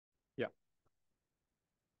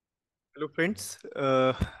Hello, friends.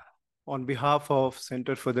 On behalf of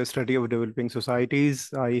Center for the Study of Developing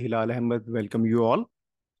Societies, I, Hilal Ahmed, welcome you all.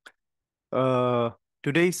 Uh,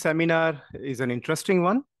 Today's seminar is an interesting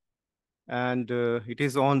one, and it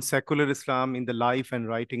is on secular Islam in the life and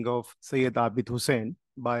writing of Syed Abid Husain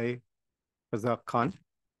by Razak Khan.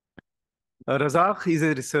 Razak is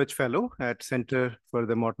a research fellow at Center for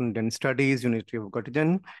the Modern Indian Studies, University of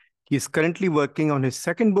Göttingen. He is currently working on his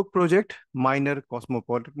second book project, Minor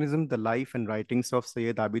Cosmopolitanism, The Life and Writings of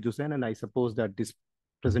Syed Abid Hussain, and I suppose that this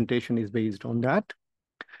presentation is based on that.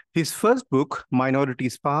 His first book,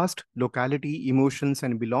 Minorities Past, Locality, Emotions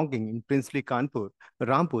and Belonging in Princely Rampur,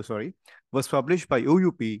 was published by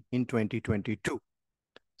OUP in 2022.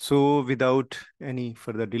 So without any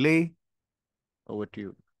further delay, over to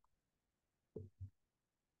you.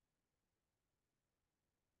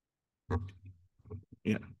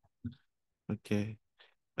 Yeah. Okay.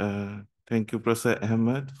 Thank you, Professor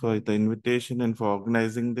Ahmed, for the invitation and for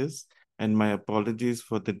organizing this. And my apologies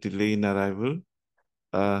for the delay in arrival.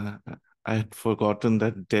 Uh, I had forgotten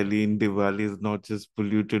that Delhi in Diwali is not just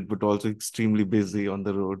polluted, but also extremely busy on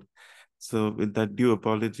the road. So with that due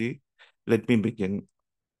apology, let me begin.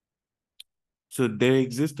 So there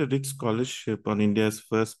exists a rich scholarship on India's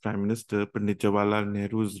first Prime Minister, Pandit Jawaharlal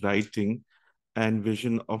Nehru's writing and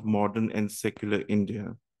vision of modern and secular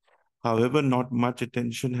India. However, not much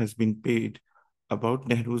attention has been paid about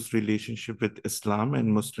Nehru's relationship with Islam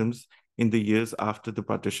and Muslims in the years after the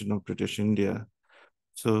partition of British India.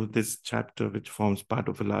 So this chapter, which forms part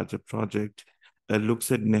of a larger project,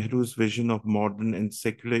 looks at Nehru's vision of modern and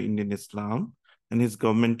secular Indian Islam and his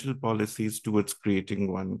governmental policies towards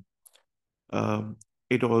creating one. Um,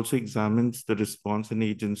 it also examines the response and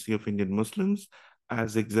agency of Indian Muslims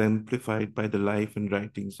as exemplified by the life and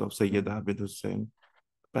writings of Syed Abid Hussain.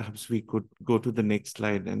 Perhaps we could go to the next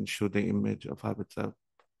slide and show the image of Abid Sahib.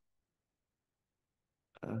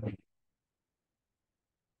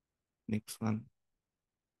 Next one.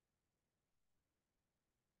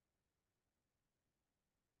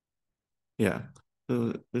 Yeah,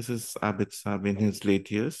 so this is Abid Sahib in his late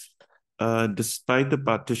years. Despite the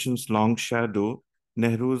partition's long shadow,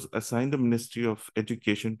 Nehru's assigned the Ministry of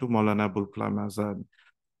Education to Maulana Abul Kalam Azad.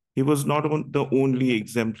 He was not the only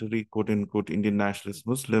exemplary quote-unquote Indian nationalist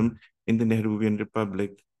Muslim in the Nehruvian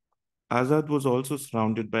Republic. Azad was also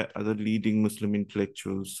surrounded by other leading Muslim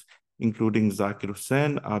intellectuals, including Zakir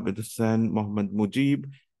Hussain, Abid Hussain, Muhammad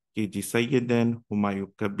Mujib, K.G. Sayyidin,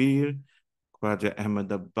 Humayun Kabir, Khwaja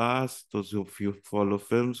Ahmed Abbas, those of you who follow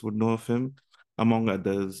films would know of him, among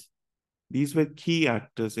others. These were key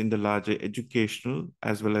actors in the larger educational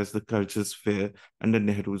as well as the culture sphere under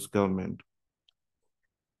Nehru's government.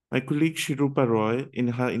 My colleague Shirupa Roy, in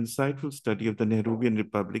her insightful study of the Nehruvian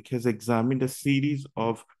Republic, has examined a series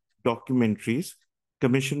of documentaries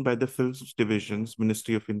commissioned by the Films Division's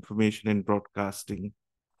Ministry of Information and Broadcasting.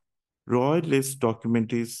 Roy lists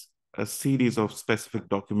documentaries, a series of specific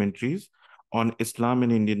documentaries on Islam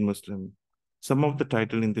and Indian Muslim. Some of the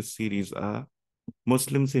titles in this series are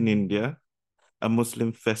Muslims in India, a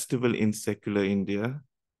Muslim festival in secular India,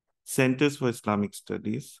 Centers for Islamic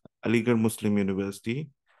Studies, Aligarh Muslim University,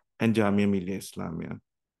 and Jamia Milia Islamia.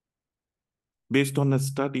 Based on a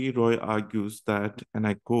study, Roy argues that, and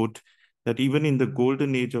I quote, that even in the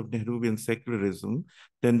golden age of Nehruvian secularism,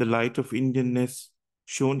 then the light of Indianness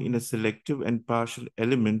shone in a selective and partial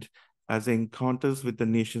element as encounters with the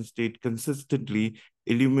nation state consistently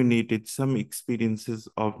illuminated some experiences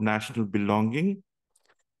of national belonging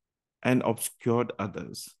and obscured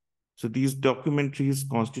others. So these documentaries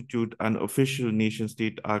constitute an official nation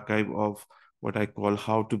state archive of what I call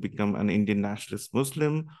how to become an Indian nationalist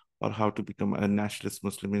Muslim or how to become a nationalist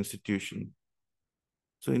Muslim institution.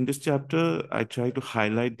 So in this chapter, I try to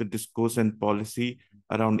highlight the discourse and policy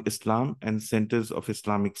around Islam and centers of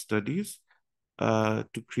Islamic studies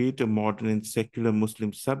to create a modern and secular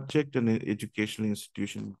Muslim subject and an educational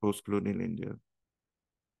institution in post-colonial India.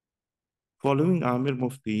 Following Amir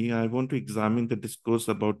Mufti, I want to examine the discourse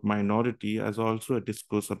about minority as also a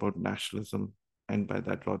discourse about nationalism, and by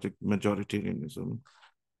that logic, majoritarianism.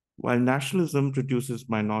 While nationalism produces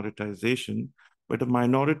minoritization, but a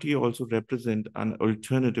minority also represent an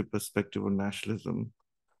alternative perspective on nationalism.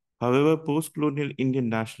 However, post-colonial Indian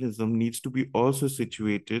nationalism needs to be also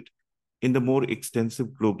situated in the more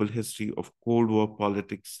extensive global history of Cold War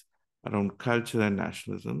politics around culture and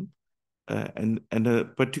nationalism. And a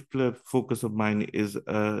particular focus of mine is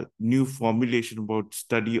a new formulation about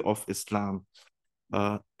study of Islam,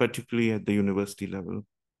 particularly at the university level.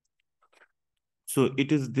 So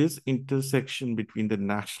it is this intersection between the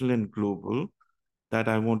national and global that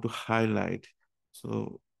I want to highlight.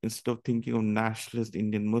 So instead of thinking of nationalist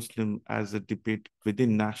Indian Muslim as a debate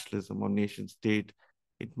within nationalism or nation state,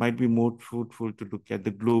 it might be more fruitful to look at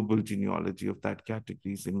the global genealogy of that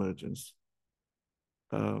category's emergence.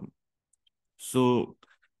 Um, so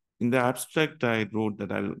in the abstract, I wrote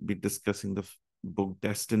that I'll be discussing the book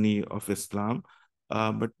Destiny of Islam,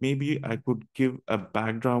 but maybe I could give a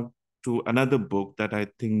background to another book that I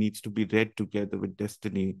think needs to be read together with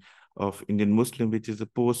Destiny of Indian Muslim, which is a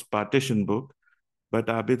post-partition book. But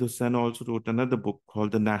Abid Hussain also wrote another book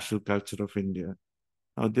called The National Culture of India.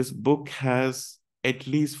 Now, this book has at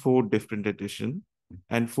least 4 different editions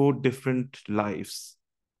and 4 different lives.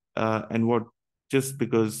 And what, just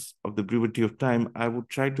because of the brevity of time, I would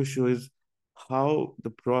try to show is how the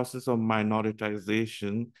process of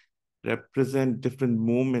minoritization represent different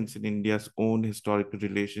moments in India's own historical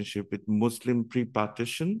relationship with Muslim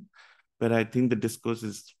pre-partition, where I think the discourse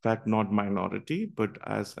is in fact not minority, but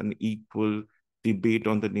as an equal debate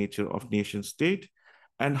on the nature of nation state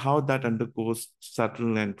and how that undergoes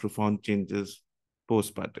subtle and profound changes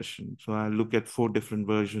post-partition. So I look at 4 different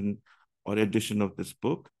versions or edition of this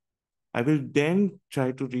book. I will then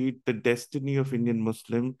try to read The Destiny of Indian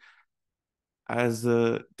Muslim as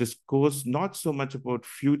a discourse not so much about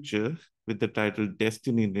future with the title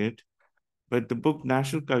Destiny in it, but the book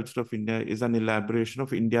National Culture of India is an elaboration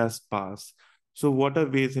of India's past. So what are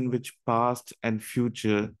ways in which past and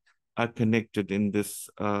future are connected in this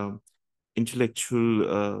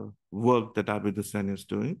intellectual work that Abid Hussain is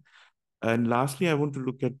doing? And lastly, I want to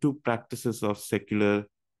look at 2 practices of secularism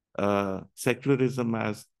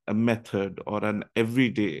as a method or an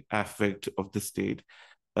everyday affect of the state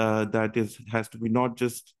that has to be not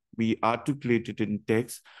just be articulated in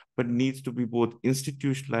text, but needs to be both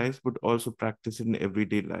institutionalized, but also practiced in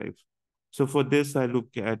everyday life. So for this, I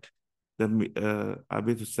look at the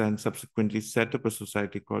Abid Hussain subsequently set up a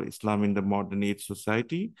society called Islam in the Modern Age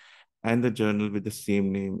Society and the journal with the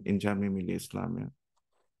same name in Jamia Milia Islamia.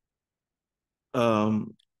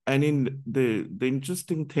 And in the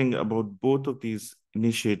interesting thing about both of these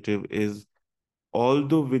initiatives is,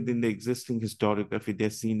 although within the existing historiography, they're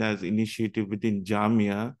seen as initiative within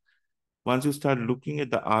Jamia, once you start looking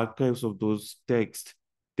at the archives of those texts,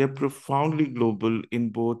 they're profoundly global in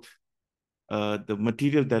both the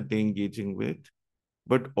material that they're engaging with,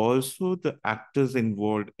 but also the actors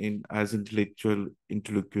involved in as intellectual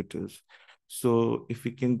interlocutors. So if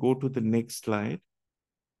we can go to the next slide.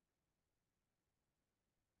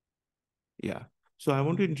 Yeah. So I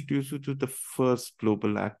want to introduce you to the first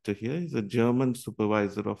global actor here. He's a German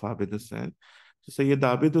supervisor of Abid Hussain. So Syed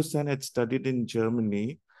Abid Hussain had studied in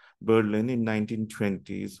Germany, Berlin in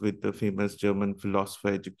 1920s with the famous German philosopher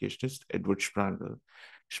educationist Edward Spranger.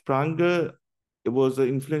 Spranger was an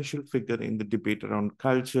influential figure in the debate around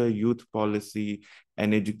culture, youth policy,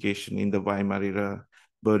 and education in the Weimar era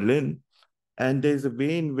Berlin. And there's a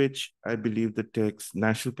way in which I believe the text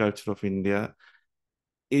National Culture of India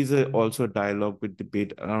is also a dialogue with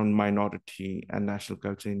debate around minority and national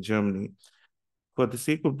culture in Germany. For the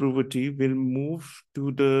sake of brevity, we'll move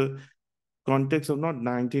to the context of not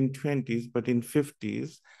 1920s, but in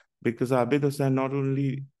 50s, because Abid Hussain not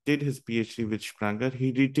only did his PhD with Spranger,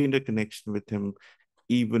 he retained a connection with him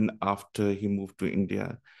even after he moved to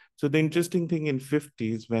India. So the interesting thing in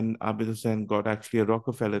 50s, when Abid Hussain got actually a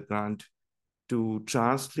Rockefeller grant to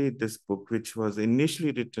translate this book, which was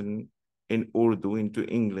initially written in Urdu into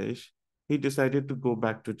English, he decided to go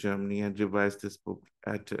back to Germany and revise this book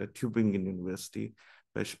at Tübingen University,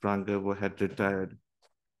 where Spranger had retired.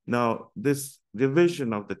 Now, this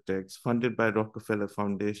revision of the text, funded by Rockefeller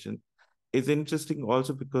Foundation, is interesting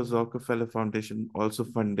also because Rockefeller Foundation also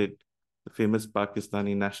funded the famous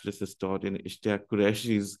Pakistani nationalist historian Ishtiaq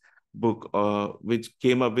Qureshi's book, which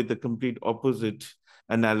came up with the complete opposite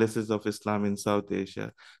analysis of Islam in South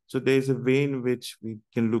Asia. So there's a way in which we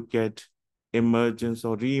can look at emergence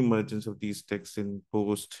or re-emergence of these texts in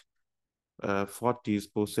post 40s,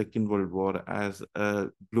 post Second World War, as a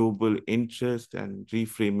global interest and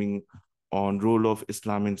reframing on role of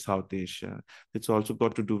Islam in South Asia. It's also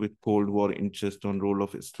got to do with Cold War interest on role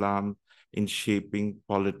of Islam in shaping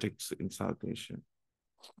politics in South Asia.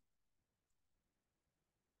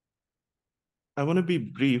 I want to be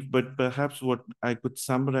brief, but perhaps what I could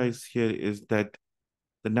summarize here is that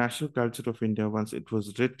the National Culture of India, once it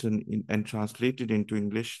was written in, and translated into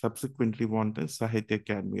English, subsequently won the Sahitya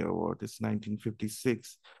Academy Award. It's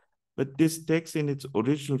 1956. But this text in its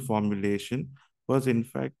original formulation was in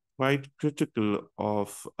fact quite critical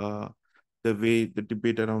of the way the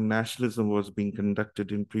debate around nationalism was being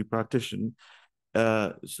conducted in pre-partition.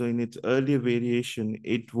 So in its earlier variation,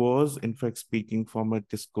 it was in fact speaking from a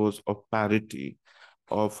discourse of parity,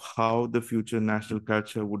 of how the future national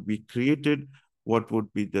culture would be created, what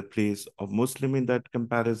would be the place of Muslim in that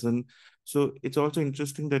comparison. So it's also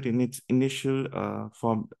interesting that in its initial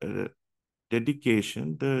form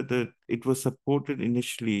dedication, it was supported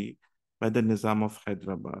initially by the Nizam of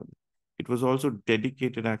Hyderabad. It was also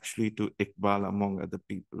dedicated actually to Iqbal, among other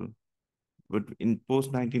people. But in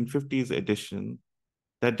post-1950s edition,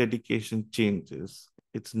 that dedication changes.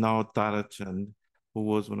 It's now Tara Chand, who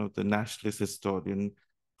was one of the nationalist historian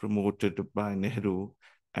promoted by Nehru,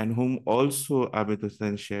 and whom also Abid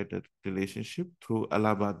Hussain shared a relationship through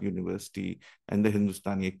Allahabad University and the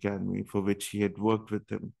Hindustani Academy, for which he had worked with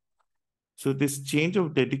him. So this change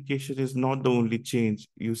of dedication is not the only change.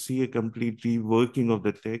 You see a complete reworking of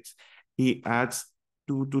the text. He adds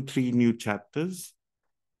 2 to 3 new chapters.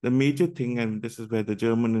 The major thing, and this is where the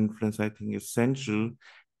German influence I think is central,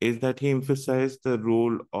 is that he emphasized the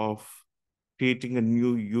role of creating a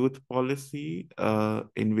new youth policy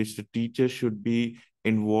in which the teacher should be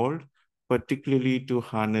involved, particularly to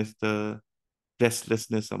harness the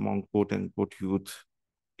restlessness among quote unquote youth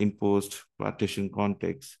in post partition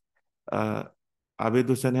context. Uh, Abid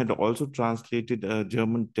Hussain had also translated a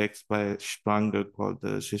German text by Spranger called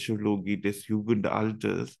the Psychologie des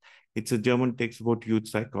Jugendalters. It's a German text about youth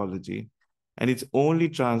psychology, and its only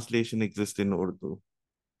translation exists in Urdu.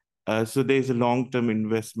 So there's a long-term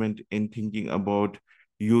investment in thinking about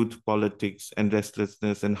youth politics and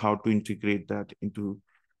restlessness and how to integrate that into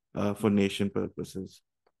for nation purposes.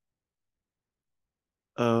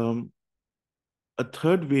 A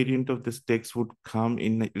third variant of this text would come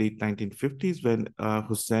in the late 1950s when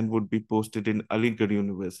Hussain would be posted in Aligarh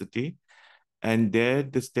University. And there,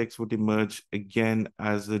 this text would emerge again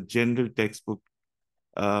as a general textbook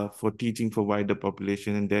for teaching for wider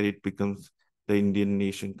population. And there it becomes the Indian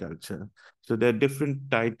nation culture. So there are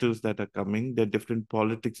different titles that are coming. There are different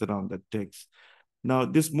politics around that text. Now,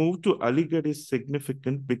 this move to Aligarh is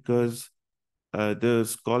significant because the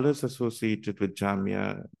scholars associated with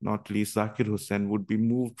Jamia, not least Zakir Hussain, would be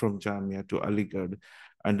moved from Jamia to Aligarh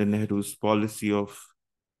under Nehru's policy of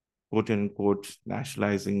quote unquote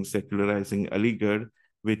nationalizing, secularizing Aligarh,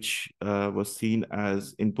 which was seen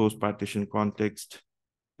as in post-partition context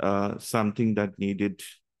something that needed,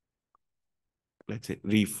 let's say,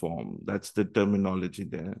 reform. That's the terminology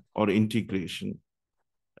there, or integration.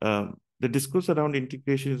 The discourse around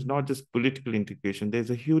integration is not just political integration.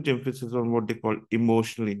 There's a huge emphasis on what they call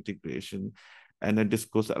emotional integration and a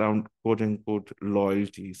discourse around quote unquote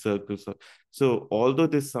loyalty circles. So although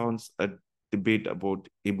this sounds a debate about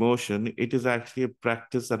emotion, it is actually a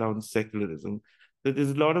practice around secularism. So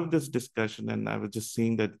there's a lot of this discussion, and I was just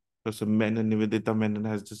seeing that Professor Menon, Nivedita Menon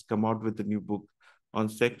has just come out with a new book on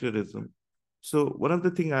secularism. So one of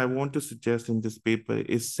the things I want to suggest in this paper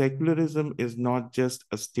is secularism is not just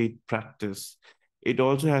a state practice. It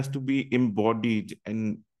also has to be embodied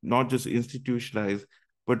and not just institutionalized,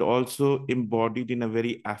 but also embodied in a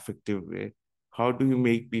very affective way. How do you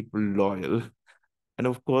make people loyal? And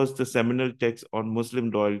of course, the seminal text on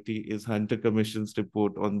Muslim loyalty is Hunter Commission's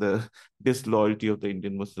report on the disloyalty of the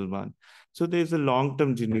Indian Muslim. So there's a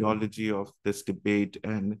long-term genealogy of this debate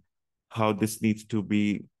and how this needs to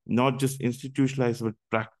be not just institutionalized, but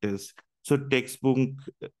practiced. So textbook,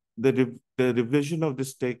 the revision of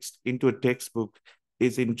this text into a textbook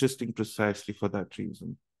is interesting precisely for that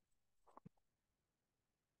reason.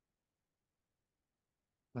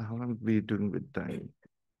 How are we doing with time?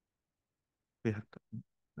 We have to,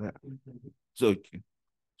 yeah. So, okay.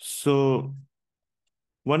 So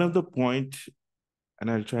one of the point,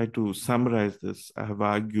 and I'll try to summarize this, I have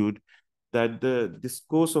argued that the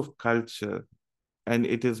discourse of culture, and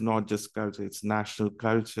it is not just culture, it's national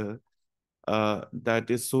culture, that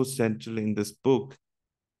is so central in this book,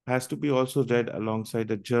 has to be also read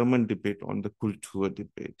alongside a German debate on the Kultur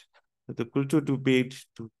debate. The Kultur debate,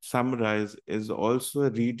 to summarize, is also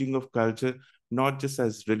a reading of culture, not just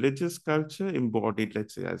as religious culture embodied,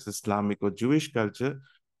 let's say, as Islamic or Jewish culture,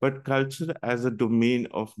 but culture as a domain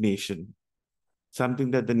of nation,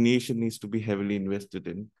 something that the nation needs to be heavily invested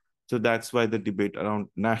in. So that's why the debate around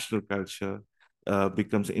national culture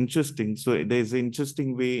becomes interesting. So there's an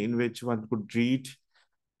interesting way in which one could read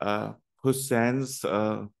uh, Hussein's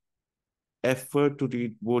effort to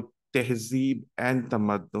read both Tehzeeb and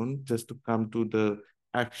Tamaddun, just to come to the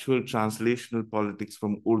actual translational politics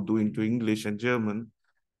from Urdu into English and German,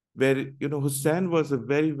 where, you know, Hussain was a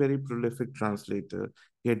very, very prolific translator.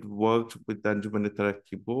 He had worked with the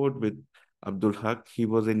Anjuman-e-Taraqi board, with Abdul Haq. He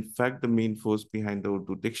was, in fact, the main force behind the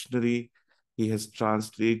Urdu dictionary. He has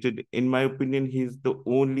translated, in my opinion, he's the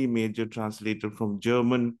only major translator from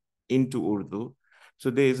German into Urdu. So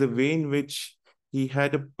there is a way in which he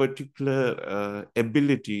had a particular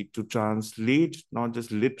ability to translate, not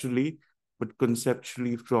just literally, but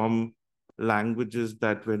conceptually from languages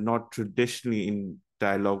that were not traditionally in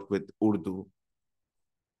dialogue with Urdu.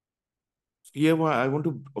 Here, I want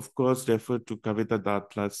to, of course, refer to Kavita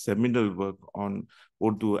Datla's seminal work on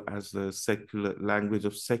Urdu as a secular language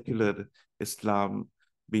of secular Islam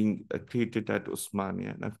being created at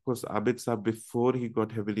Osmania. And of course, Abid Saab, before he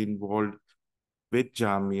got heavily involved with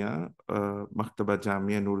Jamia, Maktaba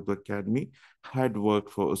Jamia and Urdu Academy, had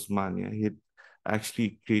worked for Osmania. He had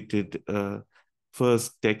actually created a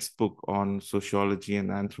first textbook on sociology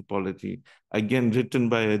and anthropology, again written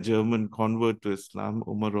by a German convert to Islam,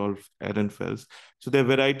 Umar Rolf Ehrenfels. So there are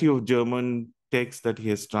a variety of German texts that he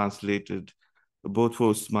has translated, both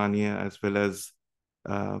for Osmania as well as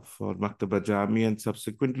for Maktaba Jamia, and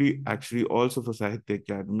subsequently actually also for Sahitya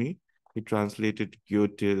Academy. He translated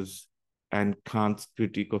Goethe's and Kant's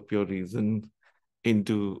Critique of Pure Reason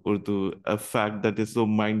into Urdu, a fact that is so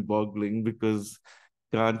mind-boggling because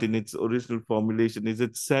Kant in its original formulation is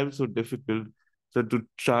itself so difficult. So to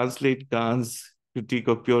translate Kant's Critique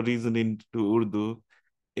of Pure Reason into Urdu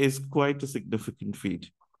is quite a significant feat.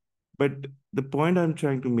 But the point I'm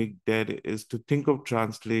trying to make there is to think of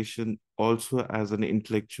translation also as an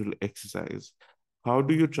intellectual exercise. How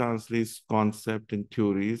do you translate concepts and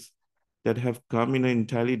theories that have come in an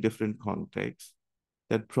entirely different context,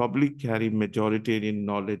 that probably carry majoritarian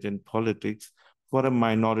knowledge and politics for a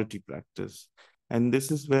minority practice? And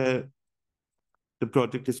this is where the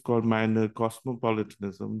project is called Minor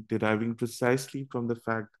Cosmopolitanism, deriving precisely from the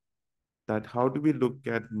fact that how do we look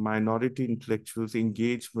at minority intellectuals'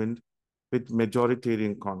 engagement with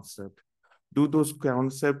majoritarian concept? Do those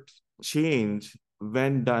concepts change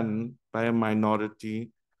when done by a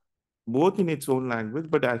minority, both in its own language,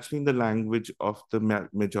 but actually in the language of the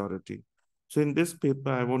majority? So in this paper,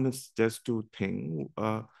 I want to suggest two things,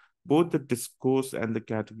 both the discourse and the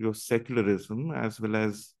category of secularism, as well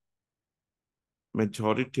as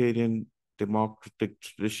majoritarian democratic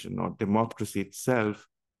tradition or democracy itself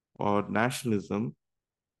or nationalism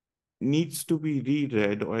needs to be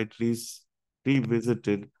reread or at least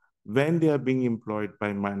revisited when they are being employed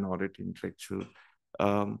by minority intellectual.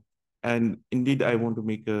 And indeed, I want to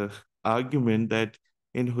make a argument that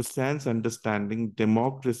in Hussein's understanding,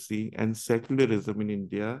 democracy and secularism in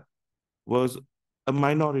India was a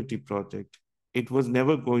minority project. It was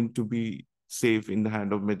never going to be safe in the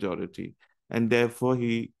hand of majority. And therefore,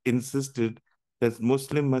 he insisted that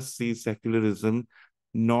Muslims must see secularism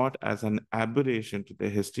not as an aberration to their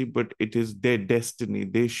history, but it is their destiny.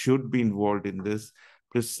 They should be involved in this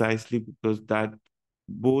precisely because that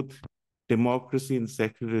both democracy and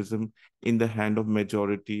secularism in the hand of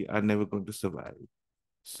majority are never going to survive.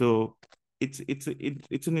 So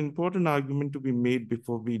it's an important argument to be made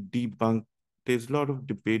before we debunk. There's a lot of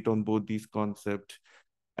debate on both these concepts,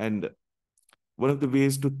 and one of the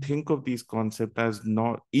ways to think of these concepts as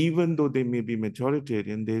not, even though they may be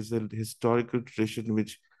majoritarian, there's a historical tradition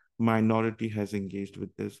which minority has engaged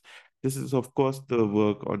with this. This is, of course, the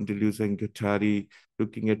work on Deleuze and Guattari,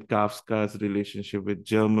 looking at Kafka's relationship with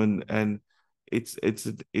German, and it's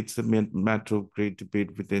a matter of great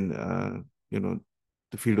debate within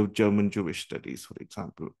the field of German Jewish studies, for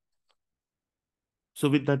example. So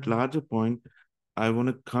with that larger point, I want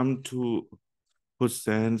to come to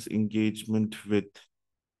Hussein's engagement with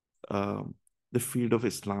um, the field of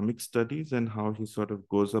Islamic studies and how he sort of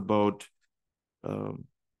goes about um,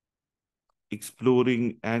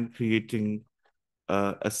 exploring and creating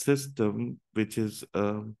a system which is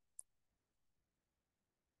an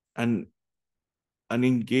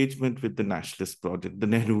engagement with the nationalist project, the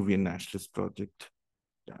Nehruvian nationalist project.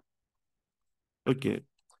 Yeah. Okay.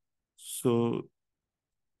 So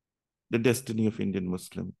the destiny of Indian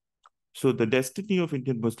Muslim. So the destiny of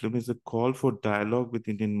Indian Muslim is a call for dialogue with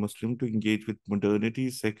Indian Muslim to engage with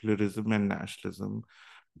modernity, secularism, and nationalism.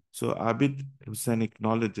 So Abid Hussain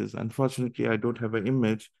acknowledges, unfortunately, I don't have an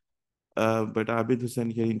image, but Abid Hussain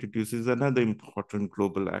here introduces another important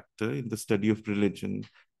global actor in the study of religion.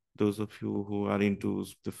 Those of you who are into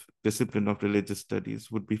the discipline of religious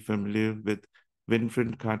studies would be familiar with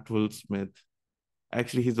Winfried Cantwell Smith.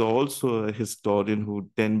 Actually, he's also a historian who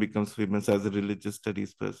then becomes famous as a religious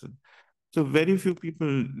studies person. So very few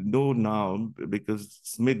people know now because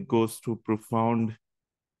Smith goes through profound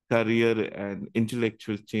career and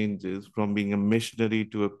intellectual changes from being a missionary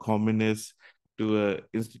to a communist to an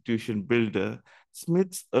institution builder.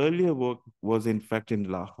 Smith's earlier work was in fact in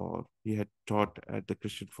Lahore. He had taught at the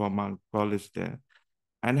Christian Formal College there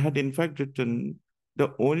and had in fact written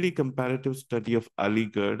the only comparative study of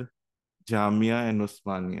Aligarh, Jamia and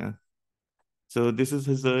Osmania. So this is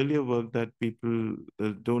his earlier work that people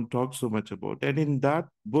don't talk so much about. And in that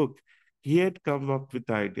book, he had come up with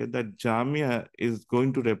the idea that Jamia is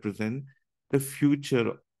going to represent the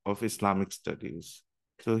future of Islamic studies.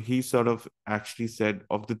 So he sort of actually said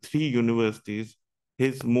of the three universities,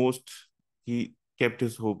 his most, he kept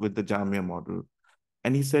his hope with the Jamia model.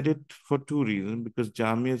 And he said it for two reasons, because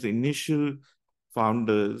Jamia's initial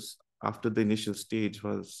founders, after the initial stage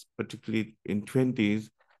was particularly in 20s,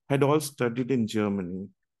 had all studied in Germany,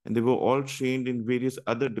 and they were all trained in various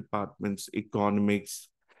other departments, economics,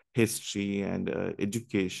 history, and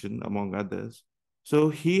education, among others. So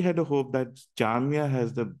he had a hope that Jamia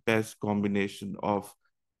has the best combination of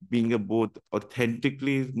being a both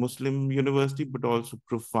authentically Muslim university, but also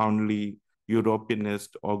profoundly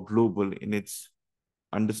Europeanist or global in its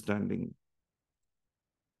understanding.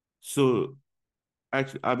 So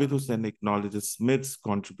actually, Abid Hussain acknowledges Smith's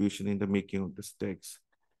contribution in the making of this text.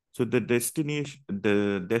 So the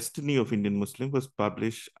destiny of Indian Muslim was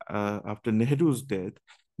published after Nehru's death,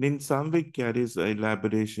 and in some way carries an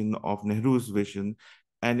elaboration of Nehru's vision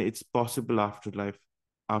and its possible afterlife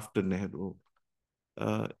after Nehru.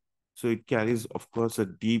 Uh, so it carries, of course, a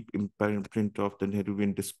deep imprint of the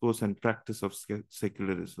Nehruvian discourse and practice of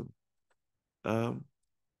secularism. Um,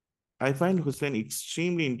 I find Hussein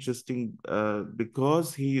extremely interesting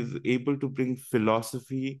because he is able to bring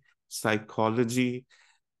philosophy, psychology,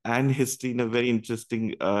 and history in a very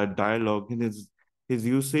interesting dialogue. And his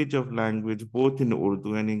usage of language, both in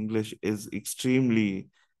Urdu and English, is extremely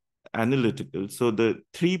analytical. So the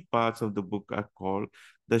three parts of the book are called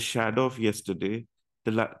The Shadow of Yesterday,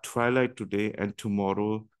 Twilight Today, and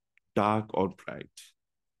Tomorrow, Dark or Bright.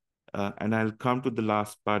 And I'll come to the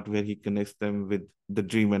last part where he connects them with the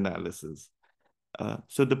dream analysis.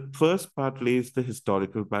 So the first part lays the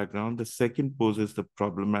historical background, the second poses the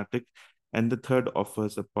problematic, and the third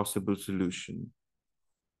offers a possible solution.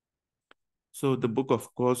 So the book,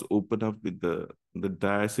 of course, opened up with the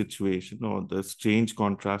dire situation or the strange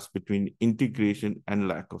contrast between integration and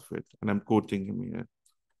lack of it. And I'm quoting him here.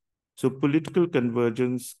 So political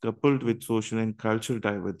convergence coupled with social and cultural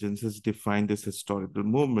divergences defined this historical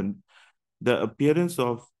movement. The appearance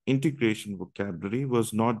of integration vocabulary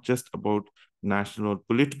was not just about national or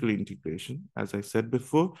political integration, as I said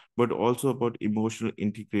before, but also about emotional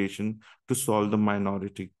integration to solve the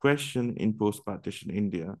minority question in post-partition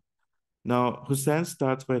India. Now, Hussain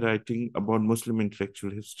starts by writing about Muslim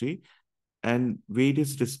intellectual history and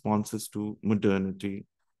various responses to modernity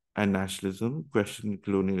and nationalism questioning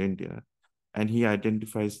colonial India. And he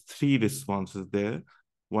identifies three responses there.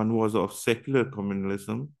 One was of secular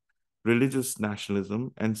communalism, religious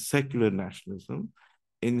nationalism, and secular nationalism.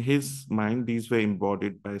 In his mind, these were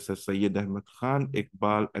embodied by Sir Syed Ahmed Khan,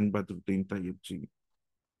 Iqbal, and Badruddin Tayyibji.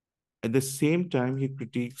 At the same time, he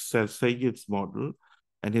critiques Sir Syed's model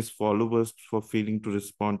and his followers for failing to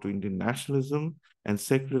respond to Indian nationalism and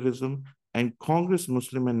secularism, and Congress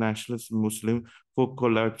Muslim and Nationalist Muslim for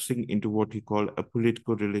collapsing into what he called a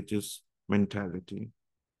politico-religious mentality.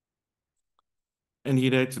 And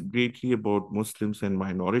he writes greatly about Muslims and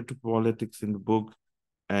minority politics in the book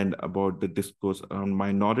and about the discourse around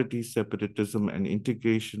minority separatism and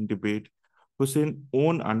integration debate. Hussein's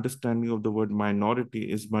own understanding of the word minority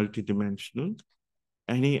is multidimensional,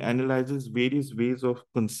 and he analyzes various ways of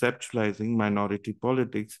conceptualizing minority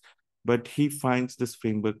politics, but he finds this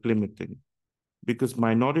framework limiting because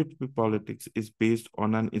minority politics is based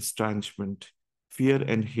on an estrangement, fear,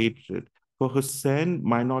 and hatred. For Hussein,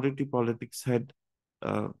 minority politics had,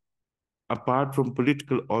 apart from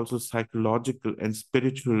political, also psychological and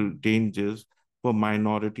spiritual dangers for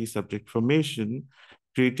minority subject formation,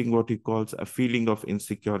 creating what he calls a feeling of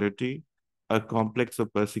insecurity, a complex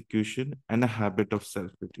of persecution, and a habit of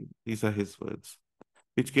self-pity. These are his words,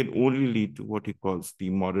 which can only lead to what he calls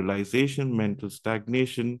demoralization, mental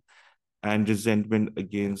stagnation, and resentment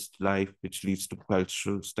against life, which leads to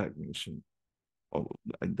cultural stagnation. Or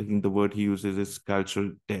I think the word he uses is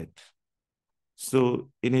cultural death. So,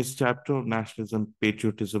 in his chapter of nationalism,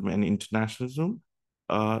 patriotism, and internationalism,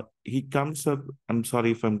 he comes up. I'm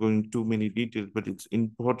sorry if I'm going too many details, but it's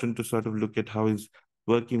important to sort of look at how he's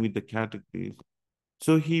working with the categories.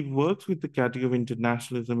 So he works with the category of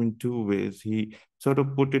internationalism in two ways. He sort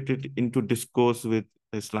of put it into discourse with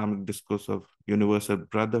Islamic discourse of universal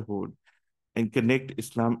brotherhood and connect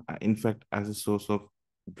Islam, in fact, as a source of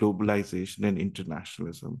globalization and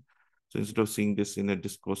internationalism. So instead of seeing this in a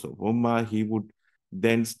discourse of Ummah, he would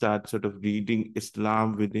then start sort of reading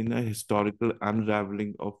Islam within a historical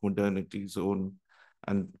unraveling of modernity's own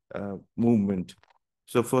and movement.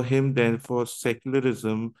 So for him, then, for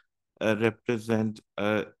secularism represent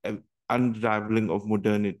unraveling of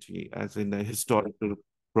modernity, as in a historical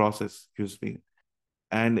process, excuse me.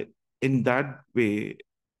 And in that way,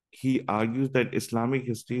 he argues that Islamic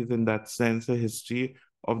history is, in that sense, a history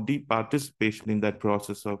of deep participation in that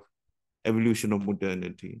process of evolution of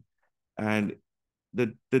modernity. And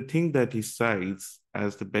the thing that he cites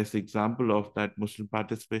as the best example of that Muslim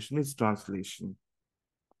participation is translation.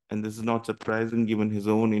 And this is not surprising given his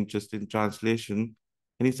own interest in translation.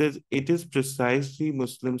 And he says it is precisely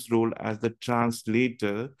Muslims' role as the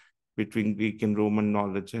translator between Greek and Roman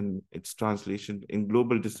knowledge and its translation in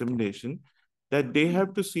global dissemination that they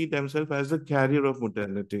have to see themselves as a carrier of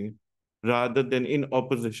modernity rather than in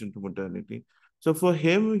opposition to modernity. So for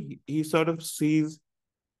him, he sort of sees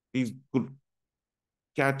these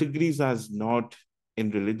categories as not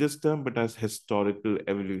in religious term, but as historical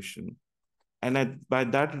evolution. And by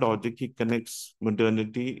that logic, he connects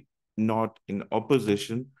modernity not in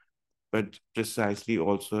opposition, but precisely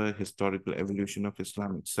also a historical evolution of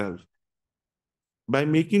Islam itself. By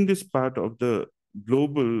making this part of the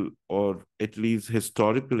global or at least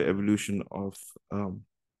historical evolution of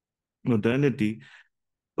modernity,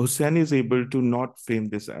 Hussein is able to not frame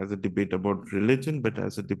this as a debate about religion, but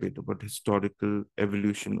as a debate about historical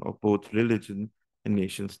evolution of both religion and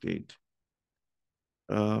nation state.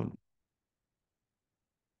 Um,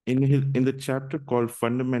 in the chapter called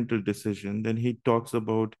Fundamental Decision, then he talks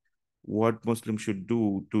about what Muslims should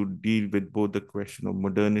do to deal with both the question of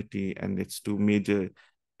modernity and its two major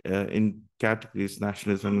in categories,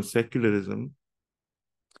 nationalism and secularism.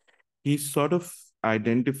 He sort of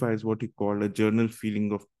identifies what he called a general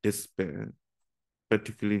feeling of despair,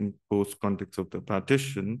 particularly in post context of the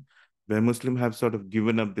partition, where Muslims have sort of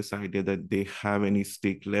given up this idea that they have any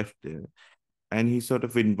stake left there. And he sort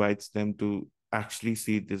of invites them to actually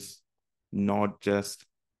see this not just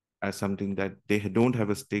as something that they don't have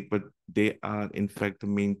a stake, but they are in fact the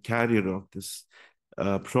main carrier of this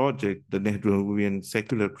project, the Nehruvian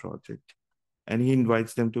secular project. And he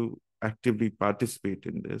invites them to actively participate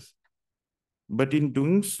in this. But in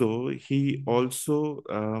doing so, he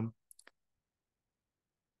also,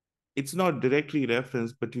 it's not directly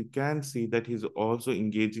referenced, but you can see that he's also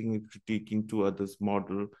engaging in critiquing two others'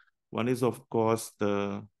 model. One is, of course,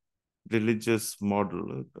 the religious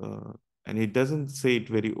model, and he doesn't say it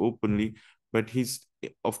very openly, but he's,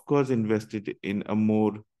 of course, invested in a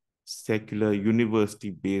more secular,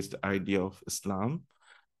 university-based idea of Islam.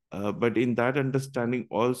 But in that understanding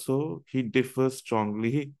also, he differs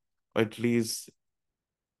strongly, or at least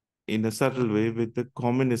in a subtle way, with the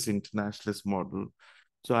communist internationalist model.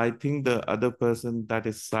 So I think the other person that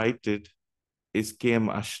is cited is K.M.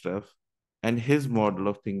 Ashraf and his model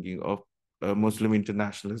of thinking of Muslim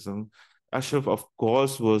internationalism. Ashraf, of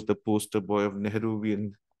course, was the poster boy of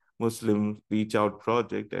Nehruvian Muslim Reach Out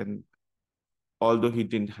project. And although he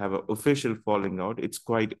didn't have an official falling out, it's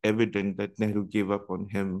quite evident that Nehru gave up on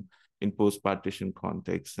him in post-partition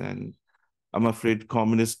context. And I'm afraid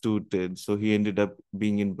communists too did. So he ended up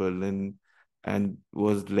being in Berlin and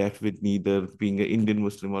was left with neither being an Indian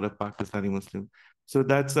Muslim or a Pakistani Muslim. So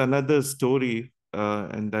that's another story,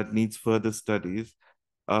 and that needs further studies.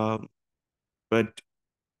 But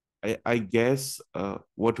I guess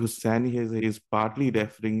what Hussein is partly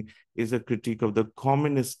referring is a critique of the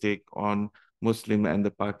communist take on Muslim and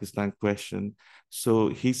the Pakistan question. So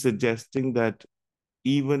he's suggesting that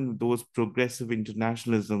even those progressive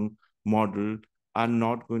internationalism model are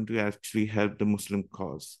not going to actually help the Muslim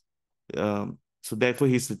cause. So therefore,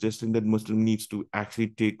 he's suggesting that Muslim needs to actually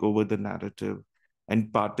take over the narrative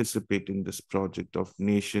and participate in this project of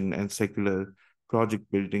nation and secular project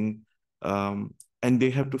building. And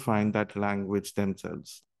they have to find that language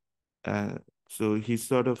themselves. So he's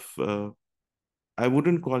sort of, I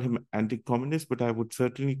wouldn't call him anti-communist, but I would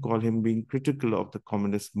certainly call him being critical of the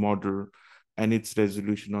communist model and its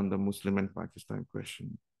resolution on the Muslim and Pakistan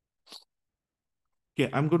question. Okay,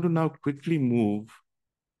 I'm going to now quickly move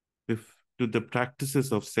to the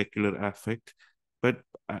practices of secular affect, but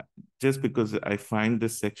just because I find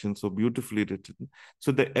this section so beautifully written.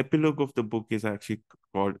 So the epilogue of the book is actually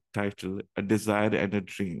titled A Desire and a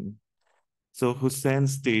Dream. So Hussein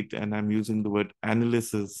state, and I'm using the word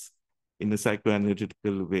analysis in a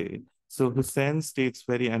psychoanalytical way. So Hussein states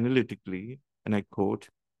very analytically, and I quote,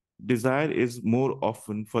 desire is more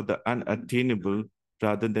often for the unattainable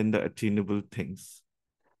rather than the attainable things.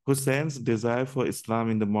 Hussein's desire for Islam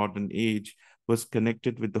in the modern age was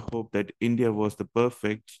connected with the hope that India was the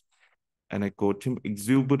perfect, and I quote him,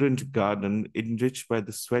 exuberant garden enriched by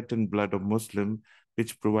the sweat and blood of Muslim,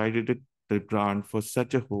 which provided the ground for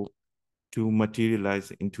such a hope to materialize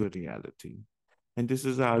into a reality. And this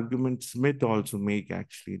is an argument Smith also make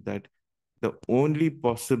actually, that the only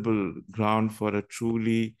possible ground for a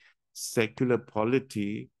truly secular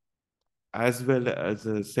polity as well as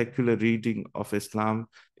a secular reading of Islam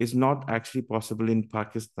is not actually possible in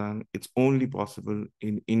Pakistan. It's only possible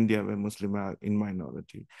in India, where Muslims are in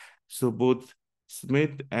minority. So both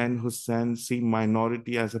Smith and Hussain see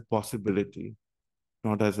minority as a possibility,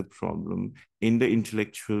 not as a problem in the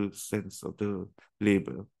intellectual sense of the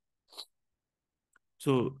label.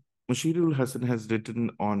 So Mushirul Hassan has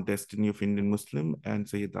written on Destiny of Indian Muslim and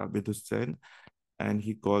Syed Abid Husain, and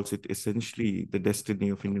he calls it essentially the destiny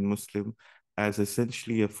of Indian Muslim as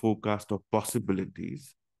essentially a forecast of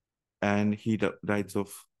possibilities. And he writes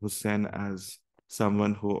of Hussain as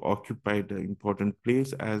someone who occupied an important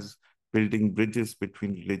place as building bridges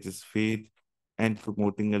between religious faith and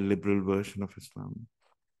promoting a liberal version of Islam.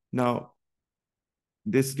 Now,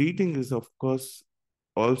 this reading is, of course,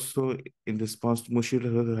 also in response to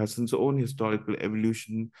Mushir Hassan's own historical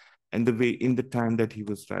evolution and the way in the time that he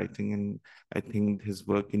was writing. And I think his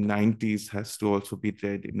work in 90s has to also be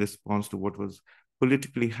read in response to what was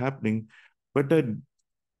politically happening. But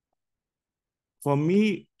for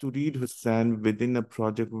me to read Hussain within a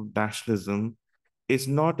project of nationalism is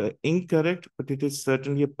not incorrect, but it is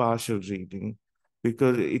certainly a partial reading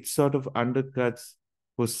because it sort of undercuts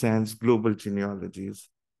Hussein's global genealogies.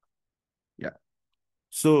 Yeah.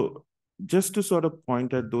 So just to sort of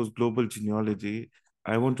point at those global genealogy,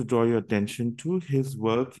 I want to draw your attention to his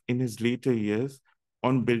work in his later years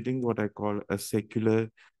on building what I call a secular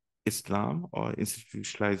Islam or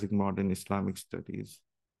institutionalizing modern Islamic studies.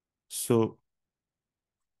 So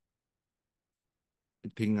I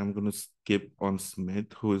think I'm going to skip on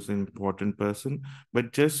Smith, who is an important person.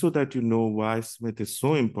 But just so that you know why Smith is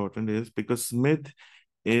so important is because Smith,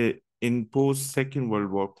 in post-Second World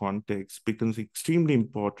War context, becomes extremely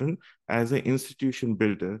important as an institution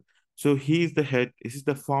builder. So he's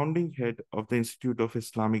the founding head of the Institute of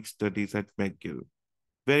Islamic Studies at McGill.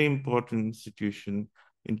 Very important institution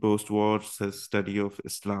in post-war study of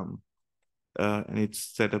Islam. And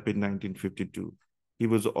it's set up in 1952. He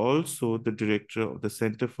was also the director of the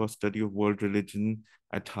Center for Study of World Religion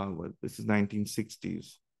at Harvard. This is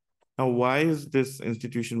 1960s. Now, why is this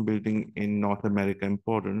institution building in North America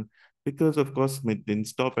important? Because, of course, Smith didn't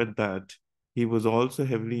stop at that. He was also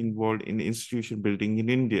heavily involved in institution building in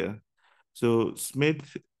India. So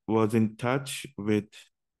Smith was in touch with,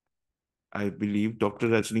 I believe, Dr.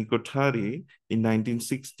 Rajni Kothari in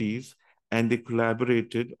 1960s, and they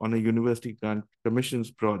collaborated on a university grant commissions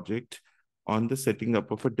project on the setting up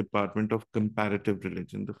of a department of comparative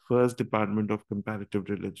religion. The first department of comparative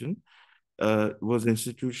religion was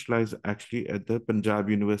institutionalized actually at the Punjab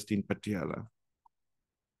University in Patiala.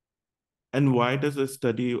 And why does a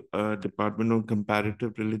study department on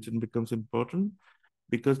comparative religion becomes important?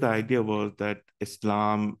 Because the idea was that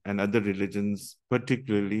Islam and other religions,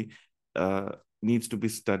 particularly, needs to be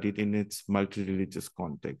studied in its multi-religious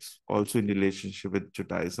context, also in relationship with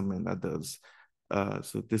Judaism and others.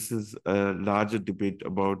 So this is a larger debate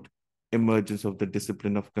about emergence of the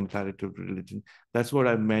discipline of comparative religion. That's what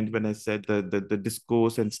I meant when I said that the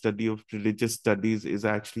discourse and study of religious studies is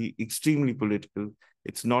actually extremely political.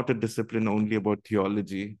 It's not a discipline only about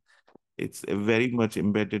theology. It's very much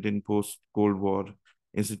embedded in post-Cold War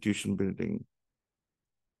institution building.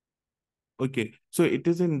 Okay, so it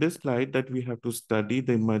is in this slide that we have to study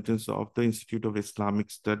the emergence of the Institute of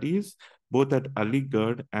Islamic Studies, both at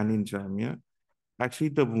Aligarh and in Jamia. Actually,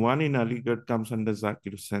 the one in Aligarh comes under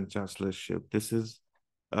Zakir Hussain chancellorship. This is,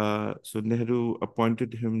 so Nehru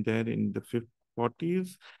appointed him there in the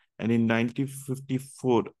 40s, and in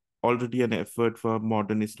 1954, already an effort for a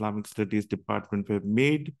modern Islamic studies department were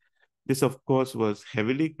made. This, of course, was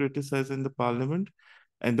heavily criticized in the parliament.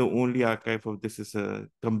 And the only archive of this is a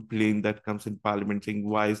complaint that comes in parliament saying,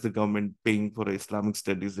 why is the government paying for an Islamic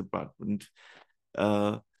studies department?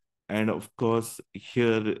 Uh, and of course,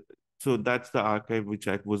 here, so that's the archive which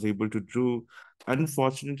I was able to do.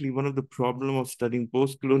 Unfortunately, one of the problem of studying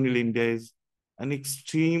post-colonial India is an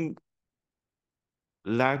extreme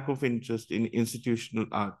lack of interest in institutional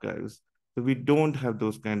archives. So we don't have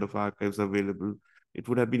those kind of archives available. It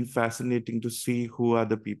would have been fascinating to see who are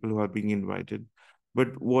the people who are being invited.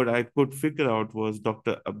 But what I could figure out was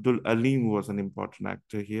Dr. Abdul Alim was an important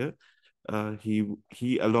actor here.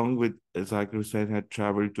 He along with Zakir Hussain had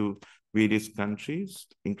traveled to various countries,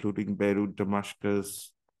 including Beirut,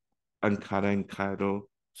 Damascus, Ankara, and Cairo.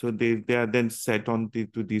 So they are then set on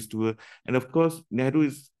to these two. And of course, Nehru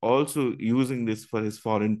is also using this for his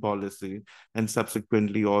foreign policy. And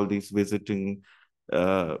subsequently, all these visiting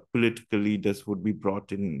political leaders would be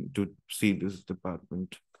brought in to see this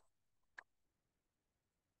department.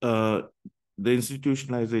 the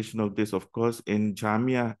institutionalization of this, of course, in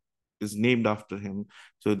Jamia is named after him.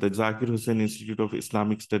 So the Zakir Hussain Institute of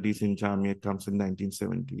Islamic Studies in Jamia comes in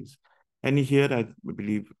 1970s. And here, I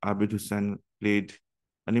believe Abid Hussain played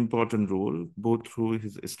an important role, both through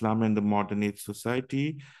his Islam and the Modern Age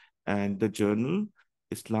Society and the journal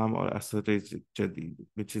Islam or Asar Jadid,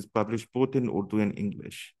 which is published both in Urdu and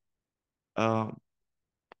English.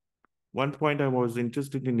 One point I was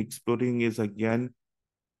interested in exploring is, again,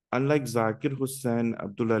 unlike Zakir Hussain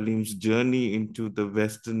Abdul Alim's journey into the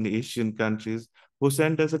Western Asian countries,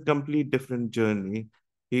 Hussain does a complete different journey.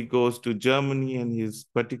 He goes to Germany and he's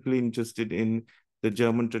particularly interested in the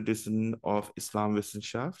German tradition of Islam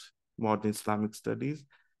Wissenschaft, modern Islamic studies,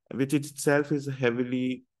 which itself is a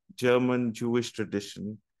heavily German Jewish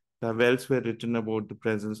tradition. There are elsewhere written about the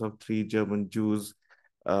presence of three German Jews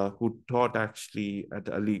who taught actually at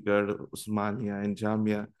Aligarh, Osmania, and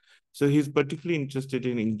Jamia. So he's particularly interested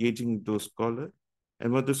in engaging with those scholars.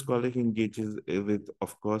 And what the scholar he engages with,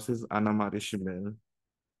 of course, is Anna Maria Schimmel.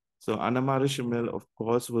 So Anna Maria Schimmel, of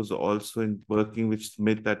course, was also in working with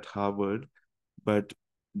Smith at Harvard, but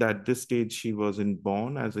at this stage she wasn't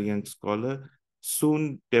born as a young scholar,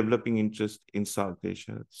 soon developing interest in South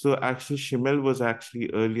Asia. So actually Schimmel was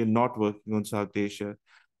actually earlier not working on South Asia,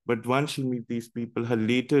 but once she meets these people, her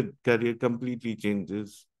later career completely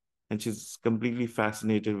changes and she's completely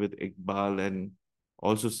fascinated with Iqbal and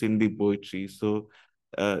also Sindhi poetry. So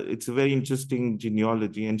it's a very interesting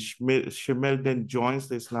genealogy. And Schimmel then joins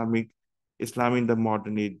the Islam in the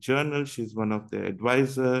Modern Age Journal. She's one of the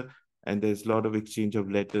advisor, and there's a lot of exchange of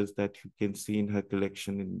letters that you can see in her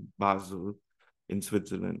collection in Basel, in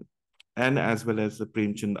Switzerland, and as well as the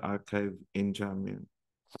Premchand archive in Jamia.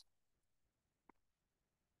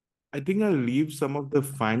 I think I'll leave some of the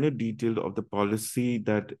finer detail of the policy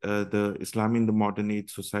that the Islam in the Modern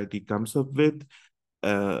Age Society comes up with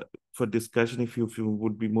for discussion if you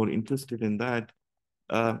would be more interested in that.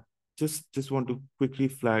 Uh, just want to quickly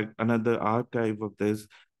flag another archive of this.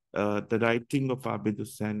 The writing of Abid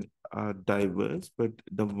Hussain are diverse, but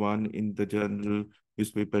the one in the journal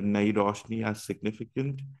newspaper Nai Roshni are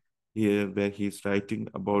significant here, where he's writing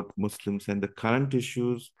about Muslims and the current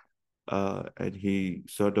issues. And he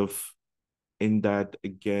sort of, in that,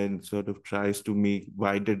 again, sort of tries to make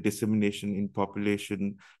wider dissemination in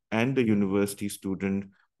population and the university student,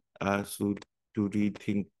 so to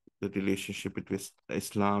rethink the relationship between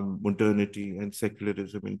Islam, modernity, and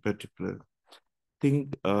secularism in particular. I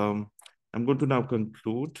think I'm going to now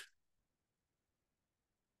conclude.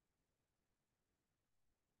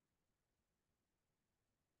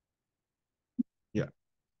 Yeah.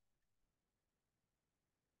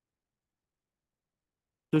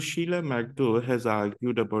 So Sheila McDowell has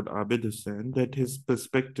argued about Abid Hussain that his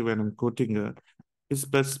perspective, and I'm quoting her, his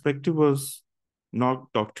perspective was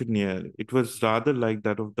not doctrinaire. It was rather like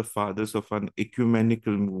that of the fathers of an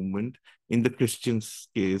ecumenical movement in the Christian's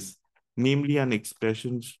case, namely an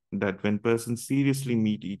expression that when persons seriously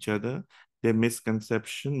meet each other, their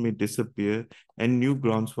misconception may disappear and new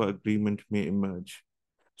grounds for agreement may emerge.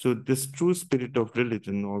 So this true spirit of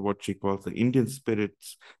religion, or what she calls the Indian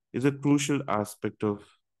spirits, is a crucial aspect of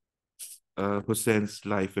Hussein's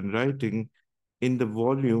life and writing. In the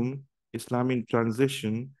volume Islam in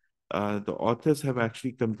Transition, the authors have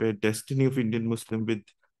actually compared Destiny of Indian Muslim with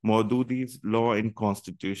Maududi's Law and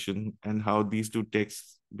Constitution, and how these two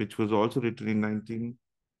texts, which was also written in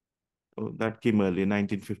that came early,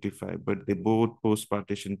 1955, but they both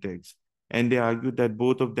post-partition texts. And they argued that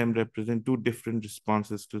both of them represent two different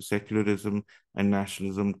responses to secularism and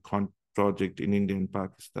nationalism project in India and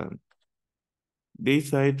Pakistan. They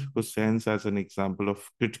cite Hussein's as an example of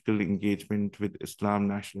critical engagement with Islam,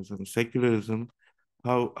 nationalism, secularism.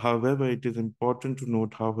 However, it is important to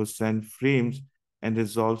note how Hussein frames and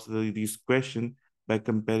resolves these questions by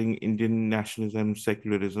comparing Indian nationalism and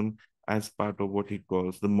secularism as part of what he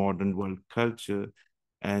calls the modern world culture.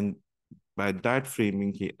 And by that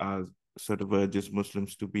framing, he sort of urges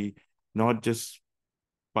Muslims to be not just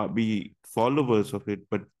be followers of it,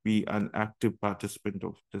 but be an active participant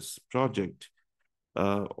of this project,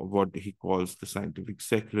 what he calls the scientific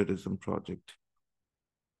secularism project.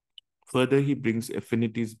 Further, he brings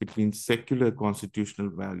affinities between secular constitutional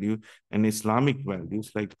value and Islamic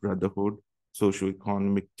values like brotherhood,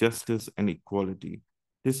 socio-economic justice, and equality.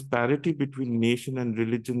 This parity between nation and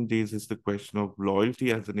religion raises the question of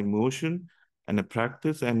loyalty as an emotion and a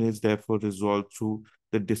practice, and is therefore resolved through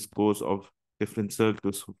the discourse of different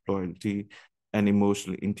circles of loyalty and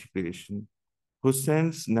emotional integration.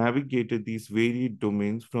 Hussein's navigated these varied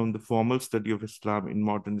domains from the formal study of Islam in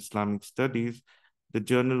modern Islamic studies. The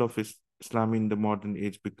Journal of Islam in the Modern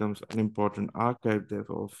Age becomes an important archive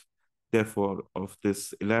thereof. therefore, of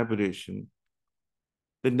this elaboration.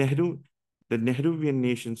 The Nehru, the Nehruvian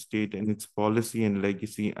nation state and its policy and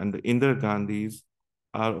legacy under Indira Gandhi's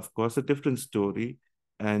are, of course, a different story,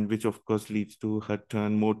 and which, of course, leads to her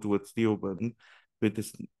turn more towards Deoband, with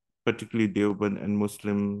this particularly Deoband and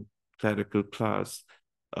Muslim clerical class,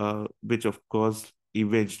 which, of course,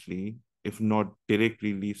 eventually, if not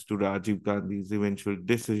directly, leads to Rajiv Gandhi's eventual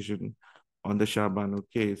decision on the Shah Bano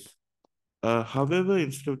case. However,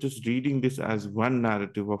 instead of just reading this as one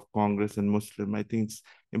narrative of Congress and Muslim, I think it's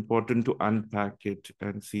important to unpack it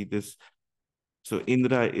and see this. So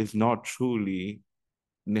Indira is not truly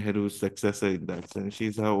Nehru's successor in that sense.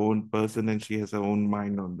 She's her own person and she has her own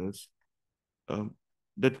mind on this. Um,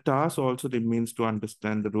 the task also remains to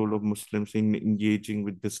understand the role of Muslims in engaging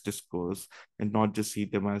with this discourse and not just see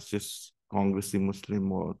them as just Congressy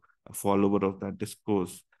Muslim or a follower of that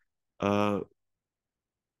discourse. Uh,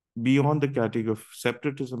 Beyond the category of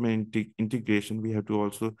separatism and integration, we have to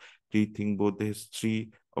also rethink both the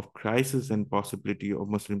history of crisis and possibility of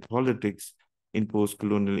Muslim politics in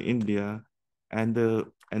post-colonial India, and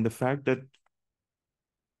the fact that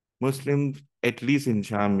Muslims, at least in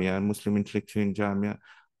Jamia, Muslim intellectual in Jamia,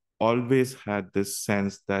 always had this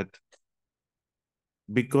sense that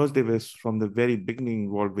because they were from the very beginning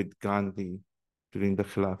involved with Gandhi during the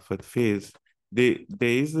Khilafat phase, there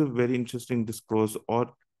is a very interesting discourse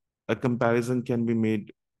or a comparison can be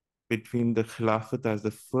made between the Khilafat as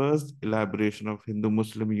the first elaboration of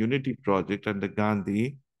Hindu-Muslim unity project under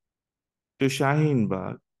Gandhi to Shaheen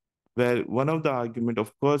Bagh, where one of the argument,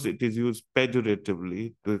 of course, it is used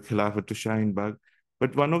pejoratively, the Khilafat to Shaheen Bagh,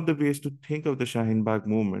 but one of the ways to think of the Shaheen Bagh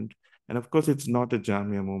movement, and of course, it's not a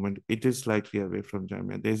Jamia movement, it is slightly away from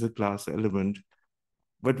Jamia. There's a class element.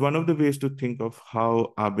 But one of the ways to think of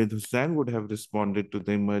how Abid Hussain would have responded to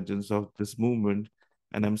the emergence of this movement,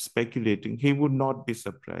 and I'm speculating, he would not be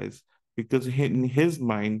surprised because in his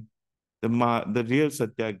mind, the real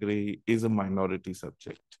Satyagrahi is a minority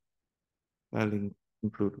subject. I'll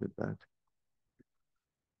conclude with that.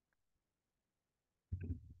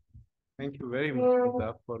 Thank you very much,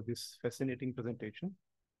 Razak, for this fascinating presentation.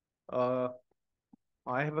 Uh,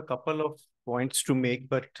 I have a couple of points to make,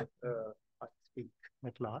 but I speak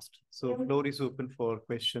at last. So floor is open for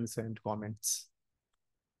questions and comments.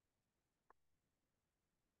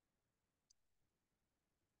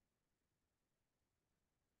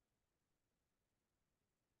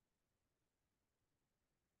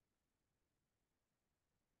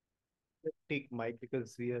 Let's take mic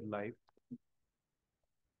because we are live.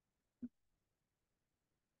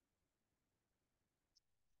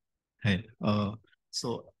 Hey,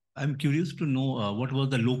 so I'm curious to know what was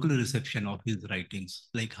the local reception of his writings,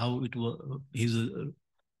 like how it was his.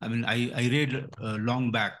 I mean, I read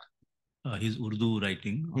long back his Urdu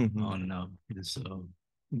writing on his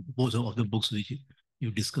both of the books which you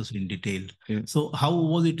discussed in detail. Yeah. So how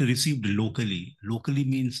was it received locally? Locally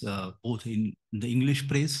means both in the English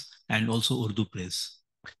press and also Urdu press.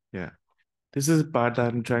 Yeah. This is a part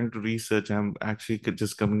I'm trying to research. I'm actually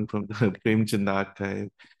just coming from the Premchand archive.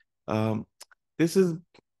 This is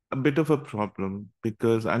a bit of a problem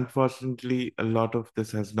because unfortunately, a lot of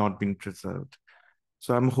this has not been preserved.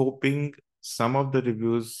 So I'm hoping some of the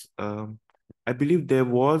reviews, I believe there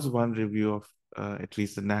was one review of at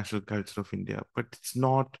least the national culture of India, but it's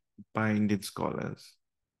not by Indian scholars.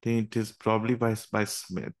 I think it is probably by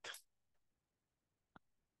Smith.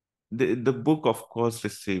 The book, of course,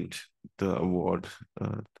 received the award,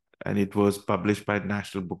 and it was published by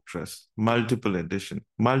National Book Trust, multiple edition,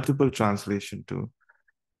 multiple translation too.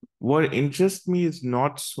 What interests me is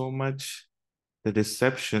not so much the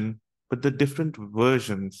reception, but the different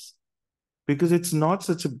versions, because it's not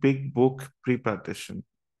such a big book pre-partition.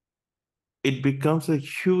 It becomes a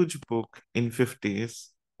huge book in 50s,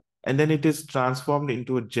 and then it is transformed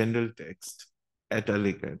into a general text at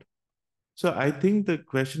Aligarh. So I think the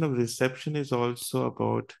question of reception is also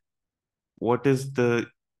about what is the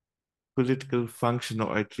political function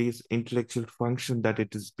or at least intellectual function that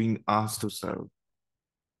it is being asked to serve.